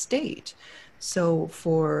that state. So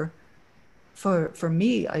for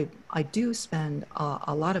me, I do spend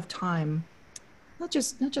a lot of time, not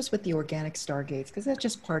just with the organic stargates, because that's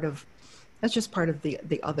just part of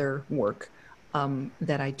the other work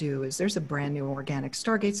that I do. Is there's a brand new organic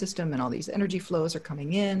stargate system, and all these energy flows are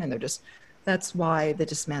coming in, and that's why the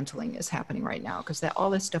dismantling is happening right now, because all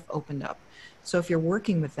this stuff opened up. So if you're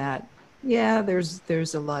working with that, yeah,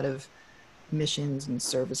 there's a lot of missions and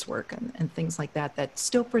service work and things like that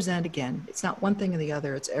still present. Again, it's not one thing or the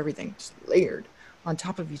other, it's everything just layered on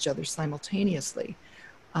top of each other simultaneously.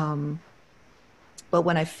 But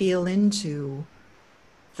when I feel into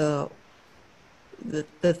the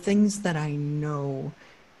things that I know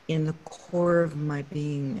in the core of my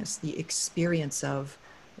beingness, the experience of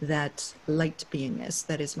that light beingness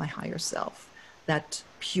that is my higher self, that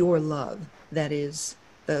pure love that is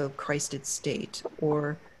the Christed state,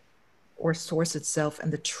 or source itself,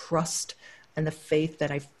 and the trust and the faith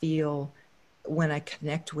that I feel when I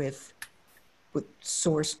connect with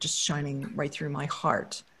source just shining right through my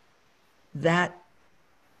heart. That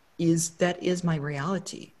is my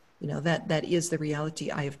reality. That is the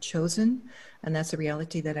reality I have chosen, and that's the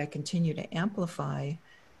reality that I continue to amplify.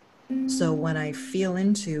 So when I feel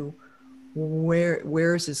into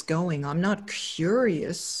where is this going, I'm not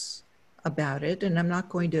curious about it, and I'm not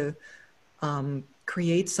going to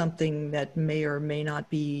create something that may or may not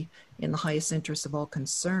be in the highest interest of all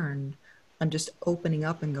concerned. I'm just opening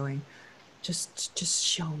up and going, just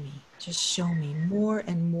show me more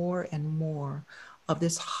and more and more of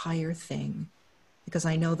this higher thing, because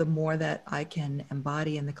I know the more that I can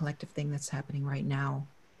embody in the collective thing that's happening right now,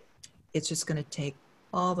 it's just going to take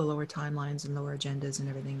all the lower timelines and lower agendas and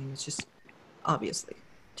everything, and it's just obviously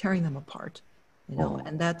tearing them apart,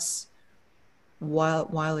 and that's,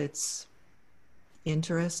 while it's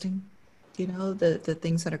interesting, the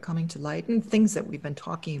things that are coming to light and things that we've been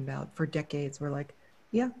talking about for decades. We're like,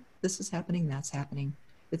 yeah, this is happening, that's happening.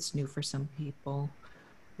 It's new for some people,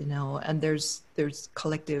 and there's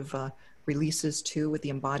collective releases too with the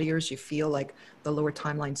embodiers. You feel like the lower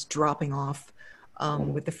timeline's dropping off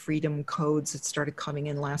with the freedom codes that started coming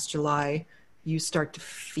in last July. You start to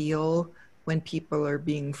feel when people are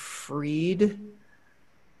being freed.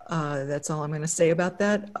 That's all I'm going to say about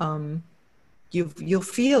that. You'll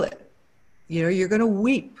feel it. You're going to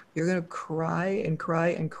weep. You're going to cry and cry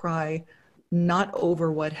and cry, not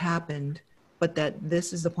over what happened, but that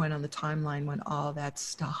this is the point on the timeline when all that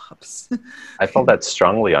stops. I felt that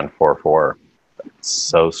strongly on 4/4.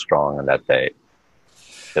 So strong on that day.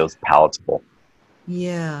 It was palatable.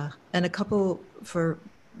 Yeah, and a couple for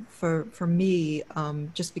me,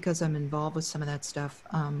 just because I'm involved with some of that stuff.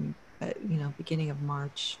 Beginning of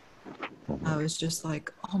March, I was just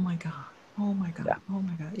like, oh my God, oh my God, oh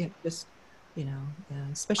my God. Yeah, just,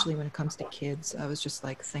 especially when it comes to kids, I was just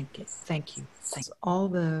like, thank you, thank you, thank you. All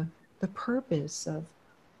the purpose of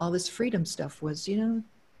all this freedom stuff was,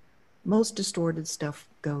 most distorted stuff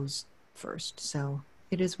goes first. So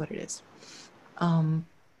it is what it is.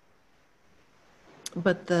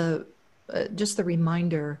 But just the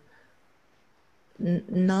reminder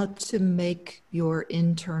not to make your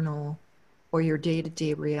internal or your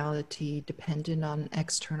day-to-day reality dependent on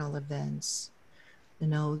external events. You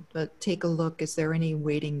know, but take a look, is there any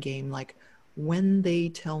waiting game? Like, when they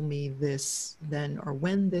tell me this, then, or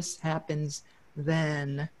when this happens,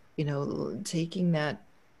 then, you know, taking that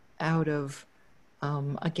out of,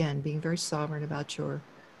 again, being very sovereign about your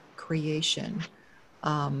creation.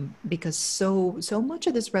 Because so much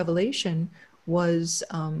of this revelation was,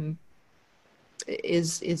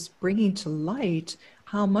 is bringing to light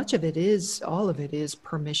how much of it is, all of it is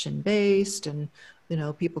permission based, and, you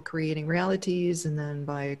know, people creating realities, and then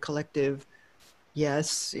by collective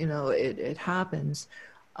yes, you know, it happens.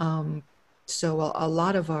 So a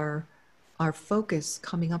lot of our focus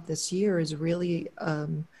coming up this year is really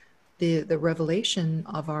the revelation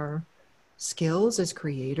of our skills as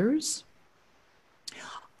creators,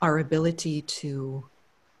 our ability to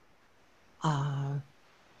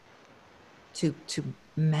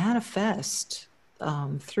manifest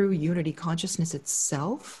through unity consciousness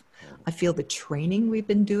itself. I feel the training we've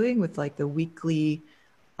been doing with like the weekly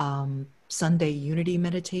Sunday unity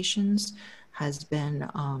meditations has been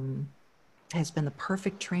the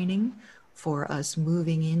perfect training for us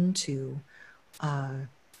moving into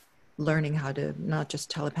learning how to not just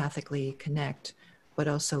telepathically connect, but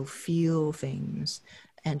also feel things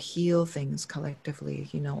and heal things collectively.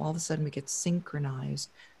 You know, all of a sudden we get synchronized.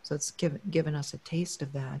 So it's given us a taste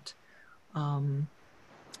of that.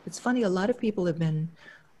 It's funny, a lot of people have been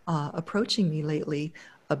approaching me lately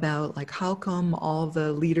about like, how come all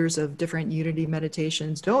the leaders of different unity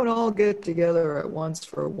meditations don't all get together at once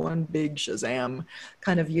for one big Shazam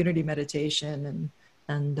kind of unity meditation?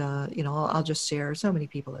 And you know, I'll just share, so many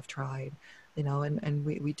people have tried, you know, and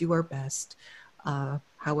we do our best.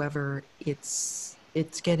 However, it's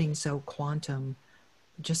getting so quantum.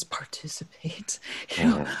 Just participate, you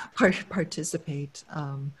know, participate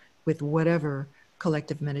with whatever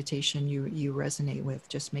collective meditation you resonate with.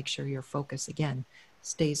 Just make sure your focus again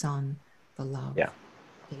stays on the love,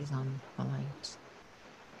 stays on the light.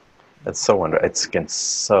 That's so wonderful. It's again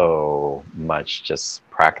so much just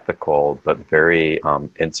practical, but very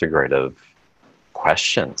integrative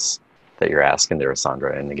questions that you're asking there,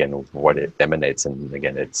 Sandra. And again, what it emanates, and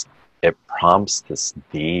again, it prompts this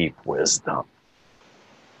deep wisdom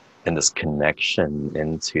and this connection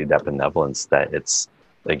into that benevolence that it's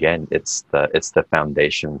the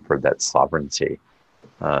foundation for that sovereignty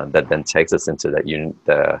that then takes us into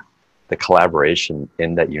that the collaboration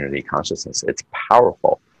in that unity consciousness. It's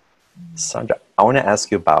powerful. Sandra, I want to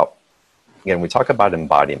ask you about, again, we talk about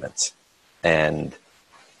embodiment, and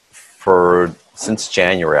since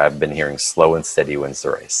January, I've been hearing slow and steady wins the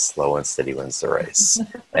race, slow and steady wins the race.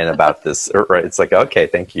 And about this, right, it's like, okay,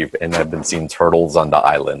 thank you. And I've been seeing turtles on the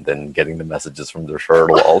island and getting the messages from the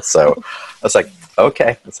turtle also. I was like,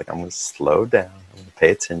 okay, it's like, I'm going to slow down, I'm going to pay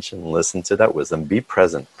attention, listen to that wisdom, be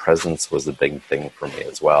present. Presence was a big thing for me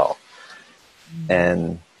as well.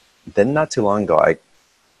 And then not too long ago,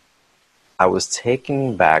 I was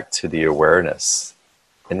taken back to the awareness.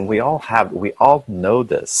 And we all know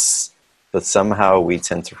this, but somehow we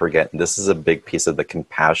tend to forget. And this is a big piece of the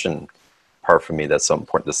compassion part for me that's so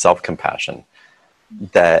important, the self-compassion.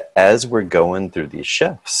 That as we're going through these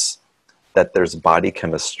shifts, that there's body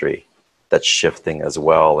chemistry that's shifting as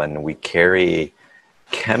well. And we carry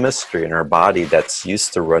chemistry in our body that's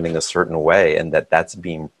used to running a certain way, and that's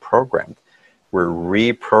being programmed. We're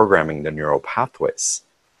reprogramming the neural pathways.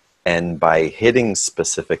 And by hitting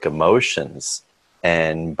specific emotions,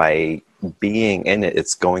 and by being in it,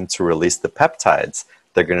 it's going to release the peptides.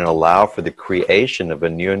 They're going to allow for the creation of a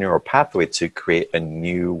new neural pathway to create a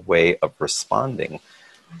new way of responding,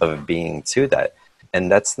 of being to that.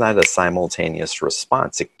 And that's not a simultaneous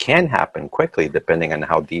response. It can happen quickly depending on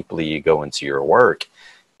how deeply you go into your work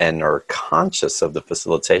and are conscious of the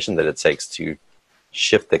facilitation that it takes to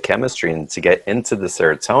shift the chemistry and to get into the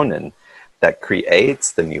serotonin that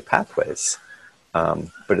creates the new pathways.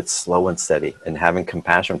 But it's slow and steady, and having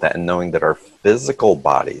compassion with that, and knowing that our physical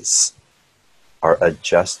bodies are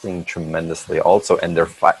adjusting tremendously also, and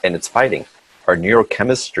it's fighting. Our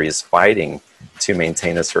neurochemistry is fighting to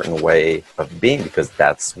maintain a certain way of being, because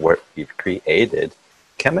that's what we've created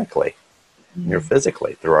chemically,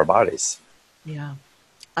 neurophysically, through our bodies. Yeah.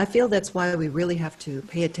 I feel that's why we really have to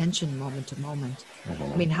pay attention moment to moment.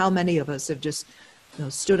 I mean, how many of us have just, you know,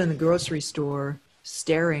 stood in the grocery store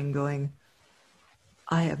staring, going,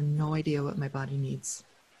 I have no idea what my body needs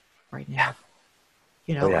right now.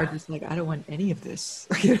 you Oh know, are yeah. just like, I don't want any of this,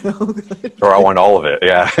 you know. Or I want all of it.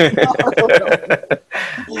 Yeah.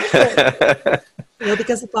 You know,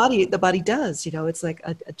 because the body does, you know, it's like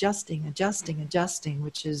adjusting,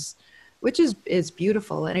 which is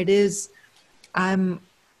beautiful. And it is, I'm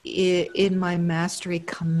in my mastery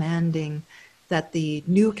commanding that the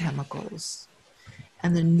new chemicals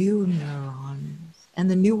and the new neurons and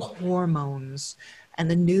the new hormones and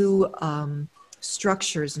the new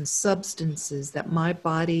structures and substances that my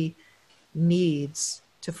body needs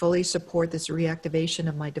to fully support this reactivation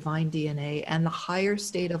of my divine DNA and the higher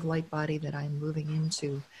state of light body that I'm moving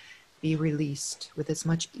into be released with as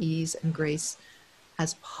much ease and grace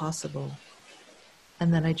as possible.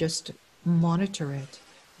 And then I just monitor it.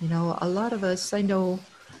 You know, a lot of us, I know,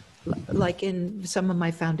 like in some of my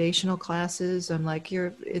foundational classes, I'm like,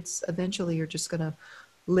 it's eventually you're just going to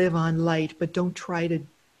live on light, but don't try to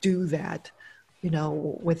do that, you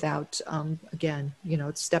know, without, again, you know,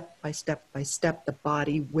 it's step by step by step, the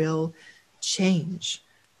body will change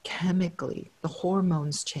chemically, the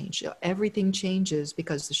hormones change, everything changes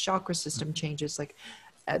because the chakra system changes. Like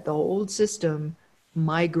at the old system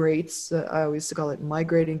migrates, I always call it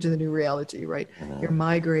migrating to the new reality, right? You're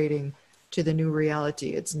migrating to the new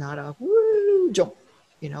reality. It's not a woo jump,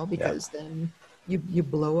 you know, Yeah. because then you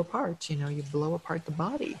blow apart, you know, you blow apart the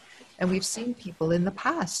body. And we've seen people in the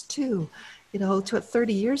past too, you know, to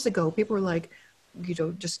 30 years ago, people were like, you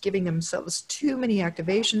know, just giving themselves too many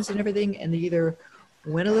activations and everything, and they either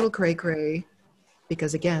went a little cray cray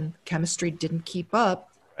because again, chemistry didn't keep up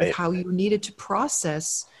with Right. how you needed to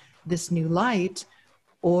process this new light,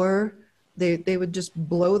 or they would just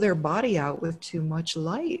blow their body out with too much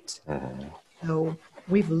light. So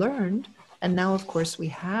we've learned, and now of course we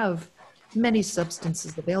have many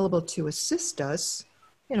substances available to assist us.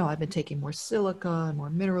 You know, I've been taking more silica and more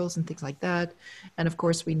minerals and things like that. And of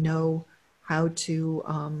course we know how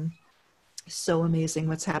to, so amazing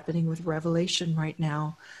what's happening with revelation right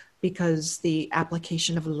now, because the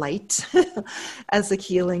application of light as a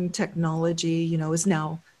healing technology, you know, is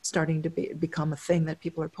now starting to become a thing that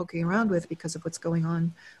people are poking around with because of what's going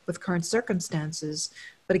on with current circumstances.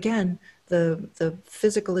 But again, the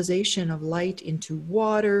physicalization of light into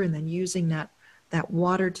water and then using that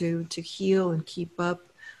water to heal and keep up,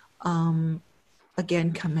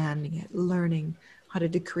 again, commanding it, learning how to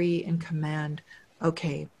decree and command.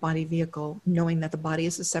 Okay, body vehicle, knowing that the body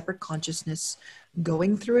is a separate consciousness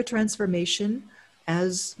going through a transformation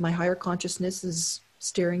as my higher consciousness is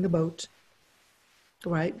steering the boat,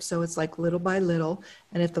 right? So it's like little by little.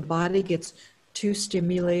 And if the body gets too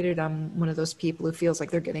stimulated, I'm one of those people who feels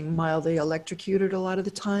like they're getting mildly electrocuted a lot of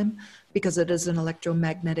the time because it is an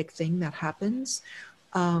electromagnetic thing that happens.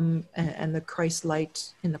 And the Christ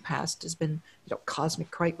light in the past has been, you know,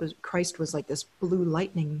 cosmic Christ was like this blue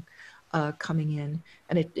lightning coming in,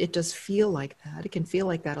 and it does feel like that. It can feel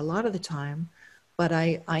like that a lot of the time, but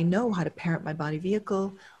I know how to parent my body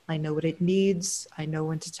vehicle. I know what it needs. I know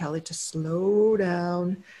when to tell it to slow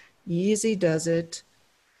down. Easy does it,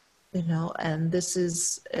 you know. And this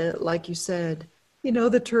is, like you said, you know,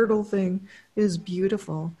 the turtle thing is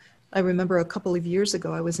beautiful. I remember a couple of years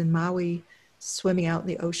ago, I was in Maui swimming out in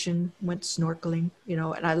the ocean, went snorkeling, you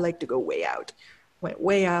know, and I like to go way out. Went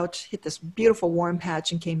way out, hit this beautiful warm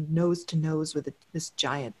patch, and came nose to nose with this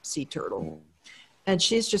giant sea turtle. And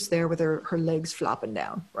she's just there with her legs flopping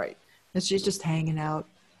down, right? And she's just hanging out,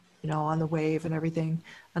 you know, on the wave and everything.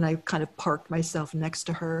 And I kind of parked myself next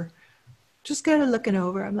to her, just kind of looking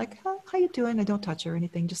over. I'm like, how you doing? I don't touch her or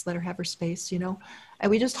anything. Just let her have her space, you know?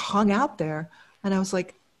 And we just hung out there. And I was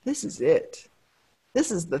like, this is it.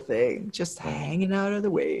 This is the thing. Just hanging out on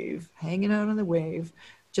the wave, hanging out on the wave,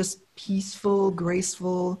 just peaceful,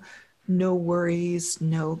 graceful, no worries,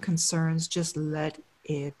 no concerns. Just let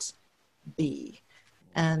it be.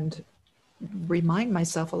 And remind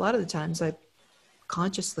myself a lot of the times I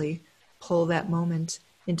consciously pull that moment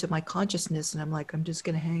into my consciousness, and I'm like, I'm just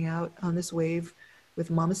going to hang out on this wave with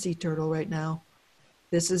Mama Sea Turtle right now.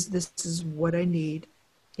 This is what I need.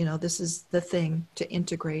 You know, this is the thing to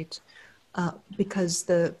integrate. Because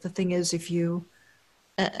the thing is, if you,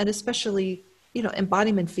 and especially, you know,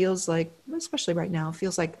 embodiment feels like, especially right now,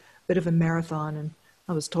 feels like a bit of a marathon. And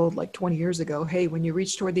I was told like 20 years ago, hey, when you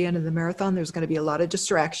reach toward the end of the marathon, there's going to be a lot of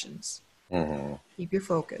distractions. Keep your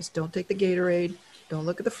focus. Don't take the Gatorade. Don't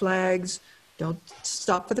look at the flags. Don't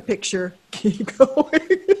stop for the picture. Keep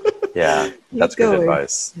going. Yeah, that's Keep good going.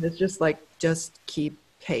 advice. And it's just like, just keep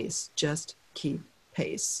pace. Just keep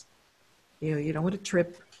pace. You know, you don't want to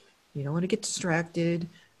trip. You don't want to get distracted.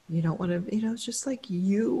 You don't want to, you know, it's just like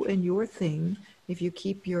you and your thing. If you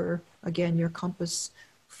keep your, again, your compass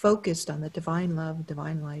focused on the divine love,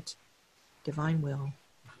 divine light, divine will.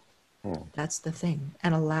 Hmm. That's the thing.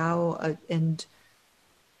 And and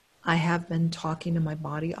I have been talking to my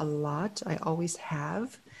body a lot. I always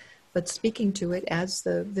have, but speaking to it as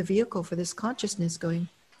the vehicle for this consciousness, going,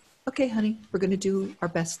 okay, honey, we're going to do our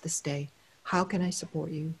best this day. How can I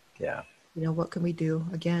support you? Yeah. You know, what can we do?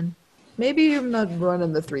 Again, maybe I'm not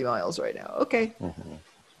running the 3 miles right now. Okay. Mm-hmm.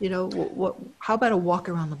 You know, how about a walk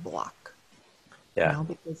around the block? Yeah. You know,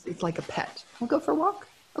 because it's like a pet. We'll go for a walk.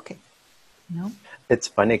 Okay. You know? It's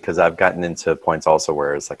funny because I've gotten into points also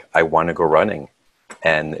where it's like, I want to go running,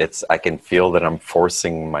 and I can feel that I'm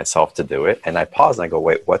forcing myself to do it. And I pause and I go,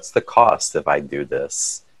 wait, what's the cost if I do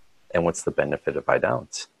this? And what's the benefit if I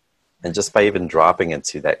don't? And just by even dropping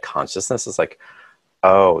into that consciousness, it's like,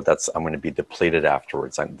 oh, I'm going to be depleted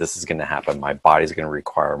afterwards. This is going to happen. My body's going to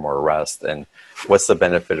require more rest. And what's the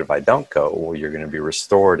benefit if I don't go? Well, you're going to be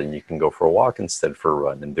restored, and you can go for a walk instead for a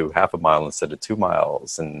run, and do half a mile instead of 2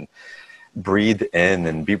 miles, and breathe in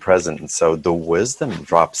and be present. And so the wisdom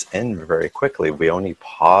drops in very quickly. We only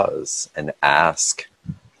pause and ask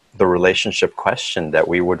the relationship question that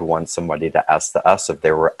we would want somebody to ask to us if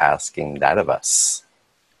they were asking that of us,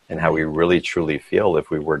 and how we really truly feel if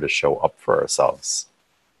we were to show up for ourselves.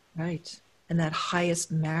 Right. And that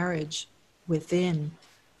highest marriage within,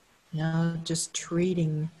 you know, just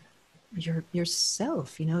treating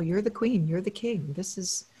yourself, you know, you're the queen, you're the king. This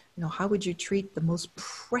is, you know, how would you treat the most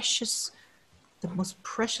precious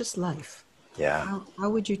life? Yeah. How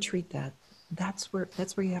would you treat that? That's where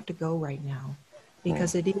you have to go right now,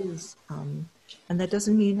 because it is, and that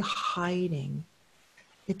doesn't mean hiding.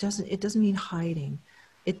 It doesn't mean hiding.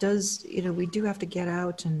 It does, you know, we do have to get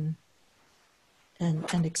out and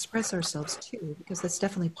express ourselves too, because that's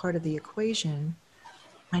definitely part of the equation.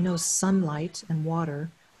 I know sunlight and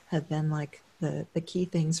water have been like the key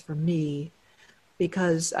things for me,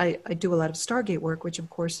 because I do a lot of Stargate work, which of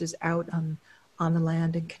course is out on the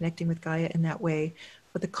land and connecting with Gaia in that way.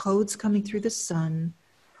 But the codes coming through the sun,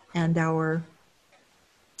 and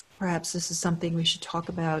perhaps this is something we should talk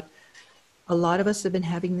about. A lot of us have been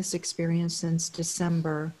having this experience since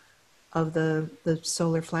December of the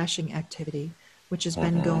solar flashing activity, which has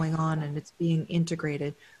been going on, and it's being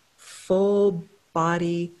integrated. Full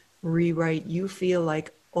body rewrite. You feel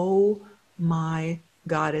like, oh my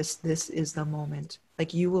goddess, this is the moment.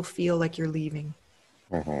 Like you will feel like you're leaving.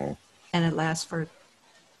 Mm-hmm. And it lasts for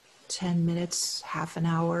 10 minutes, half an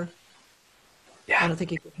hour. Yeah. I don't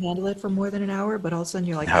think you can handle it for more than an hour, but all of a sudden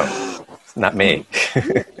you're like, No, not me.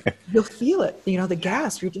 you'll feel it. You know, the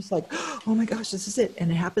gas, you're just like, oh my gosh, this is it.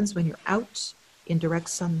 And it happens when you're out in direct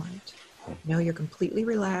sunlight. You know, you're completely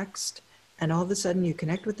relaxed, and all of a sudden you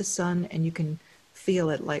connect with the sun, and you can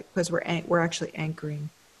feel it, like, because we're actually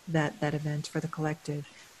anchoring that event for the collective,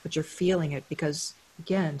 but you're feeling it because,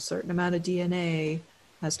 again, certain amount of DNA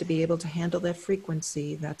has to be able to handle that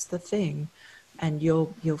frequency. That's the thing. And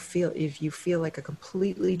you'll feel, if you feel like a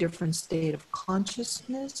completely different state of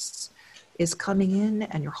consciousness is coming in,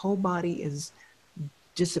 and your whole body is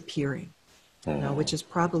disappearing. You know, which is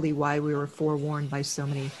probably why we were forewarned by so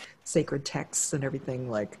many sacred texts and everything.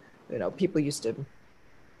 Like, you know, people used to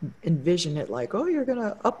envision it like, oh, you're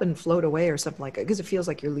gonna up and float away or something like that, because it feels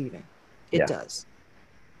like you're leaving. It does.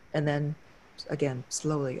 And then again,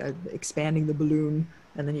 slowly expanding the balloon,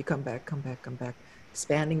 and then you come back,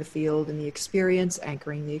 expanding the field and the experience,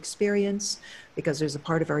 anchoring the experience, because there's a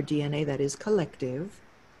part of our DNA that is collective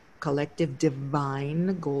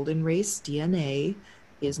divine golden race DNA.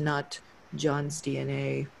 Is not John's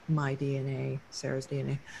DNA, my DNA, Sarah's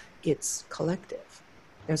DNA. It's collective.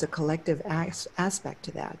 There's a collective aspect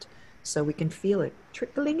to that. So we can feel it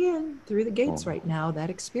trickling in through the gates right now, that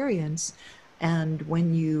experience. And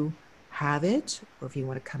when you have it, or if you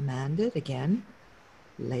want to command it, again,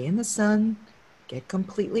 lay in the sun, get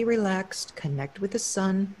completely relaxed, connect with the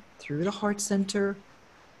sun through the heart center,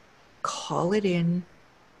 call it in,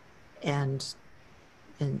 and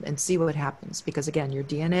see what happens. Because again, your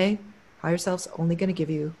DNA, higher self's only going to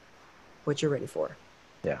give you what you're ready for.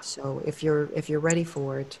 Yeah. So if you're ready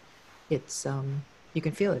for it, it's you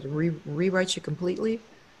can feel it. It rewrites you completely,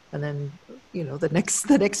 and then, you know, the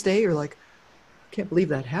next day you're like, I can't believe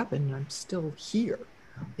that happened. I'm still here,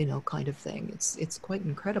 you know, kind of thing. It's quite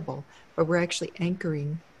incredible. But we're actually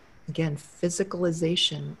anchoring, again,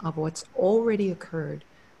 physicalization of what's already occurred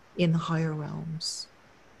in the higher realms.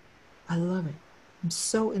 I love it. I'm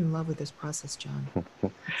so in love with this process, John.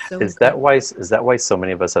 So Is that why so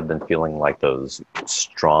many of us have been feeling like those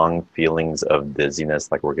strong feelings of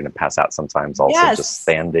dizziness, like we're going to pass out sometimes? Also, Yes. just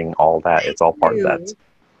standing, all that. It's all part of that.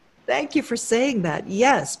 Thank you for saying that.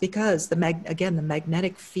 Yes, because again, the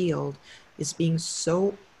magnetic field is being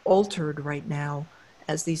so altered right now,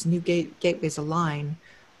 as these new gateways align,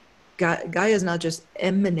 Gaia is not just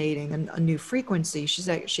emanating a new frequency.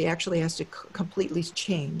 She actually has to completely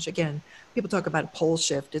change. Again, people talk about a pole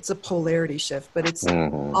shift. It's a polarity shift, but it's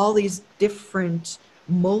all these different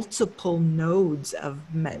multiple nodes of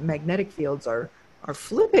magnetic fields are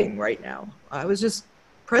flipping right now. I was just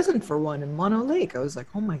present for one in Mono Lake. I was like,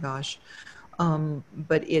 oh my gosh.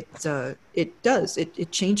 But it does.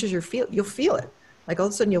 It changes your feel. You'll feel it. Like all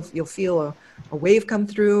of a sudden you'll feel a wave come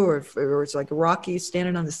through, or it's like a rocky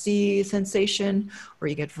standing on the sea sensation, or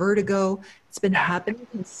you get vertigo. It's been happening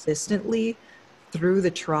consistently through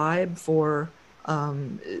the tribe for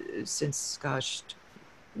since, gosh,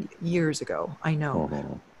 years ago, I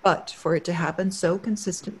know. But for it to happen so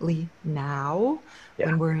consistently now,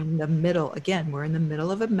 when we're in the middle, again, we're in the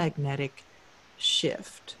middle of a magnetic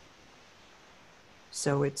shift.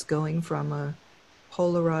 So it's going from a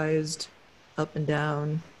polarized up and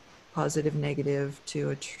down, positive, negative,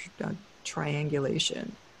 to a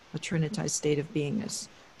triangulation, a trinitized state of beingness.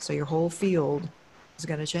 So your whole field is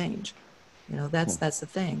going to change. You know, that's the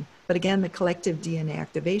thing. But again, the collective DNA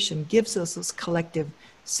activation gives us those collective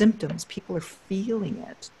symptoms. People are feeling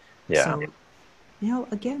it. Yeah. So, you know,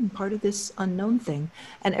 again, part of this unknown thing.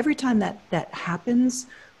 And every time that happens,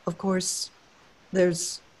 of course,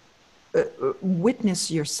 there's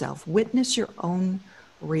witness yourself, witness your own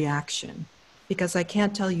reaction. Because I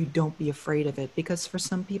can't tell you don't be afraid of it, because for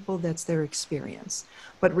some people that's their experience.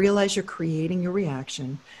 But realize you're creating your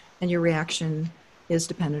reaction, and your reaction is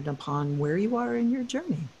dependent upon where you are in your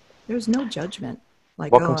journey. There's no judgment.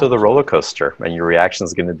 Like, welcome to the roller coaster, and your reaction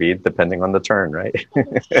is going to be depending on the turn, right?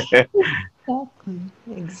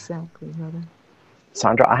 Exactly, brother.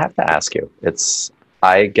 Sandra, I have to ask you.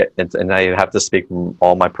 I have to speak from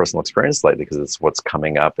all my personal experience lately, because it's what's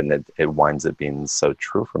coming up, and it winds up being so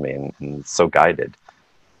true for me and so guided.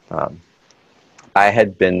 I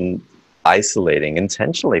had been isolating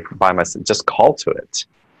intentionally by myself, just called to it,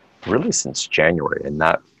 really since January, and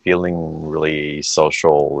not feeling really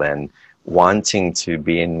social and wanting to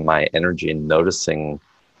be in my energy and noticing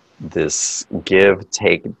this give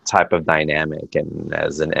take type of dynamic. And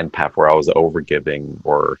as an empath, where I was overgiving,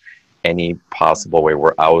 or any possible way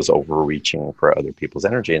where I was overreaching for other people's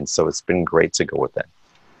energy. And so it's been great to go with it.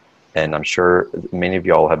 And I'm sure many of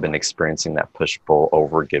y'all have been experiencing that push-pull,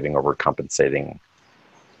 overgiving, overcompensating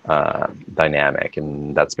dynamic,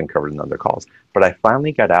 and that's been covered in other calls. But I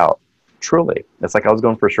finally got out, truly. It's like I was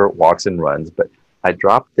going for short walks and runs, but I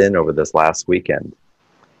dropped in over this last weekend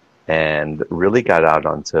and really got out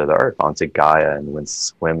onto the earth, onto Gaia, and went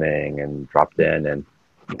swimming and dropped in. And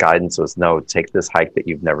guidance was, no, take this hike that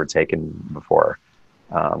you've never taken before.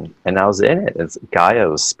 And I was in it. Gaia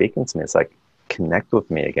was speaking to me. It's like, connect with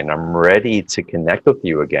me again. I'm ready to connect with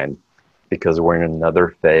you again, because we're in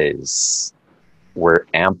another phase. We're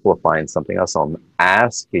amplifying something else. So I'm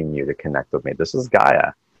asking you to connect with me. This is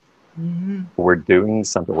Gaia. We're doing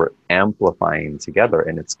something. We're amplifying together,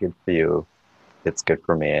 and it's good for you. It's good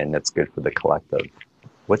for me, and it's good for the collective.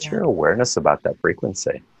 What's your awareness about that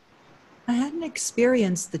frequency? I had an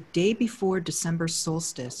experience the day before December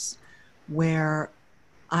solstice where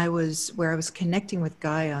I was connecting with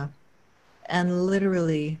Gaia, and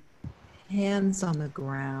literally hands on the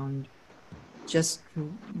ground, just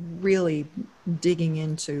really digging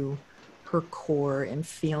into her core and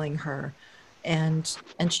feeling her. And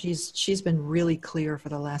she's been really clear for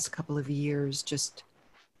the last couple of years, just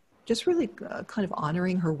really kind of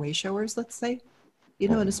honoring her wayshowers, let's say, you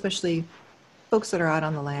know, and especially folks that are out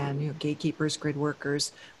on the land, you know, gatekeepers, grid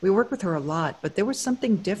workers. We work with her a lot, but there was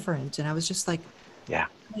something different. And I was just like, yeah,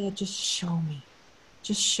 just show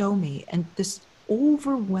me. And this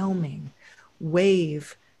overwhelming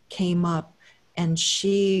wave came up, and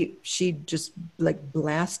she just like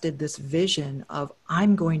blasted this vision of,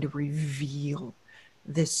 I'm going to reveal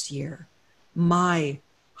this year my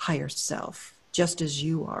higher self, just as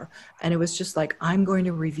you are. And it was just like, I'm going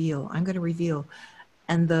to reveal.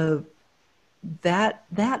 And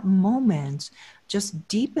that moment just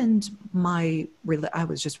deepened I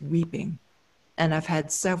was just weeping. And I've had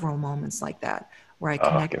several moments like that where I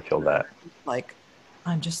connect. I can feel that. Like,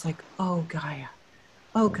 I'm just like, oh Gaia,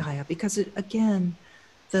 because it, again,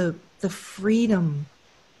 the freedom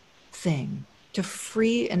thing, to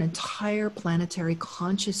free an entire planetary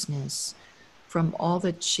consciousness from all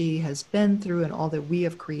that she has been through and all that we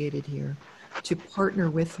have created here, to partner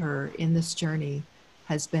with her in this journey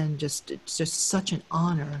has been just such an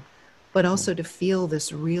honor. But also to feel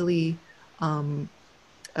this really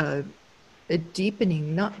a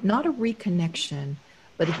deepening, not a reconnection,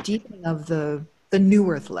 but a deepening of the new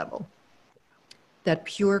earth level, that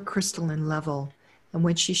pure crystalline level. And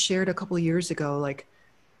when she shared a couple of years ago, like,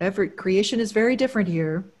 every creation is very different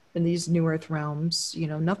here in these new earth realms. You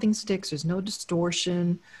know, nothing sticks. There's no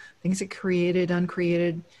distortion. Things get created,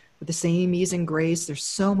 uncreated with the same ease and grace. There's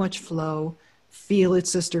so much flow. Feel it,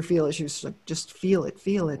 sister, feel it. She was like, just feel it,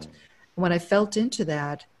 feel it. When I felt into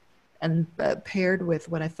that, and paired with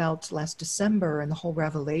what I felt last December and the whole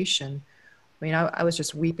revelation, I mean, I was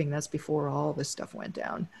just weeping. That's before all this stuff went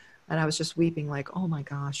down. And I was just weeping like, oh my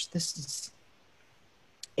gosh, this is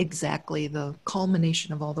exactly the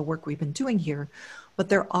culmination of all the work we've been doing here. But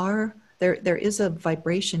there is a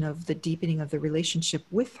vibration of the deepening of the relationship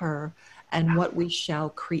with her and what we shall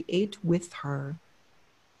create with her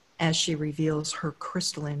as she reveals her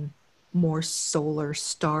crystalline, more solar,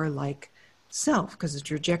 star-like self, because the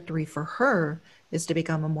trajectory for her is to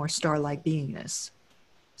become a more star-like beingness.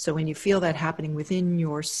 So when you feel that happening within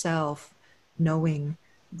yourself, knowing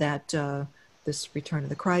that this return of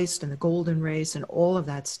the Christ and the golden race and all of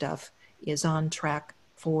that stuff is on track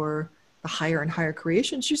for the higher and higher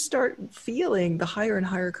creations, you start feeling the higher and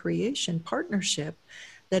higher creation partnership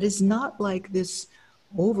that is not like this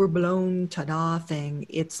overblown ta-da thing.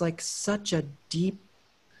 It's like such a deep,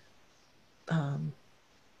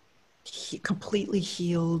 completely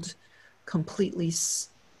healed, completely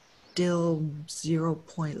still 0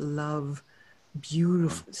 point love,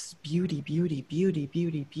 beautiful beauty, beauty, beauty,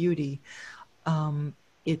 beauty, beauty.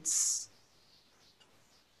 It's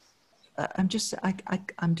I'm just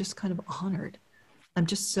kind of honored. I'm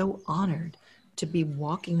just so honored to be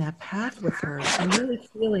walking that path with her. I'm really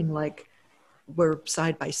feeling like we're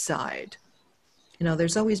side by side. You know,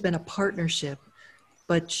 there's always been a partnership,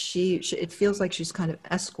 but she it feels like she's kind of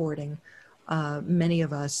escorting many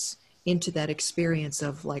of us into that experience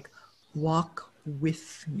of like, walk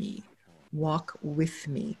with me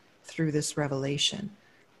through this revelation.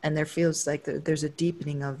 And there feels like there's a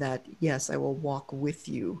deepening of that. Yes, I will walk with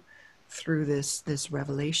you through this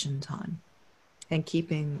revelation time, and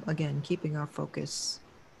keeping our focus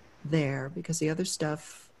there, because the other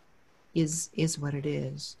stuff is what it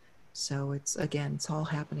is. So it's all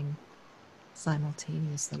happening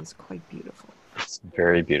simultaneously. It's quite beautiful. It's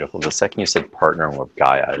very beautiful. The second you said partnering with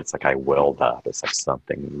Gaia, it's like I welled up. It's like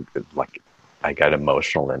something, like I got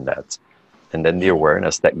emotional in that. And then the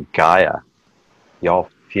awareness that Gaia, y'all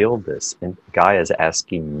feel this, and Gaia is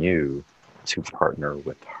asking you to partner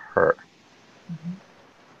with her. Mm-hmm.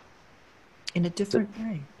 In a different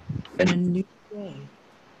way, in a new way.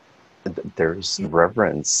 There's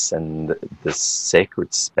reverence and this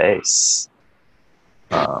sacred space.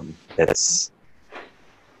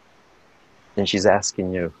 And she's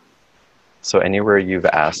asking you. So anywhere you've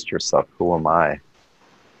asked yourself, who am I?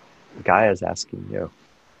 Gaia is asking you.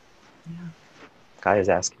 Yeah. Gaia is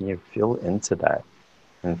asking you, feel into that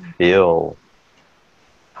and feel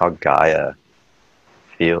how Gaia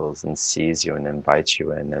feels and sees you and invites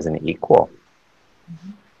you in as an equal.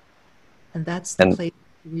 Mm-hmm. And that's the place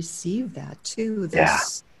to receive that too.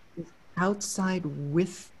 This outside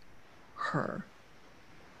with her.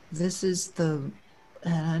 This is and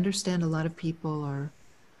I understand a lot of people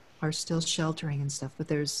are still sheltering and stuff,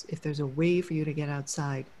 but if there's a way for you to get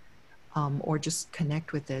outside, or just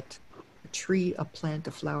connect with it, a tree, a plant,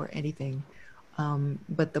 a flower, anything.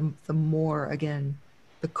 But the more, again,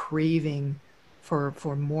 the craving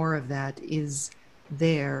for more of that is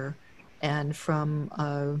there. And from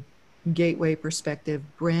a gateway perspective,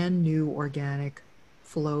 brand new organic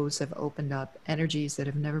flows have opened up, energies that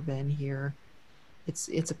have never been here. It's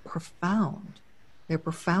a they're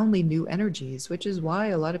profoundly new energies, which is why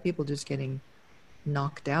a lot of people just getting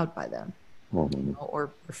knocked out by them. Mm-hmm. You know,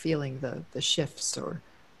 or feeling the shifts, or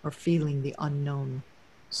feeling the unknown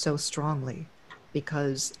so strongly,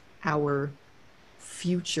 because our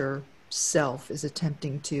future self is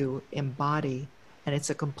attempting to embody, and it's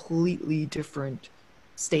a completely different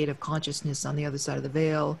state of consciousness on the other side of the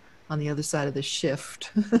veil, on the other side of the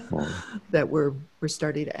shift that we're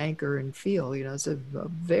starting to anchor and feel. You know, it's a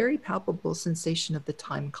very palpable sensation of the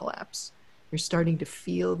time collapse. You're starting to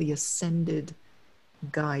feel the ascended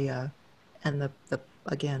Gaia, and the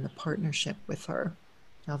partnership with her,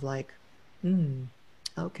 of like,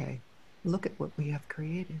 okay, look at what we have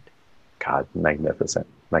created. God, magnificent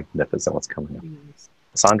what's coming up. Yes.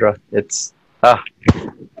 Sandra,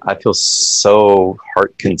 I feel so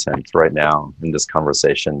heart content right now in this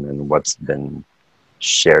conversation and what's been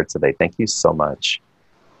shared today. Thank you so much.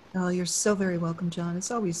 Oh, you're so very welcome, John.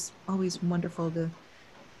 It's always wonderful to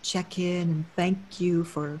check in, and thank you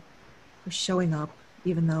for showing up,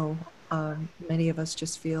 even though many of us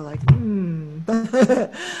just feel like, you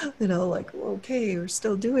know, like, okay, we're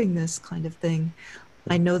still doing this kind of thing.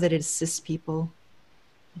 I know that it assists people.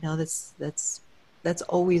 You know, that's that's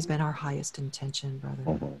always been our highest intention, brother.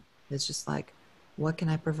 Mhm. It's just like, what can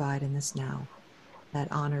I provide in this now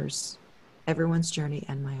that honors everyone's journey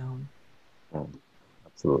and my own?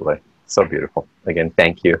 Absolutely. So beautiful. Again,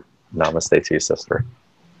 thank you. Namaste to you, sister.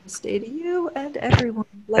 Stay to you and everyone.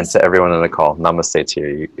 And Bless to everyone on the call, namaste to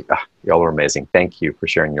you. Y'all are amazing. Thank you for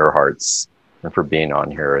sharing your hearts and for being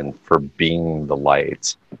on here and for being the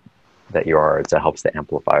light that you are that helps to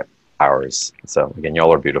amplify ours. So again,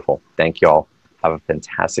 y'all are beautiful. Thank y'all. Have a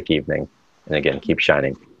fantastic evening. And again, keep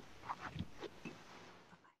shining.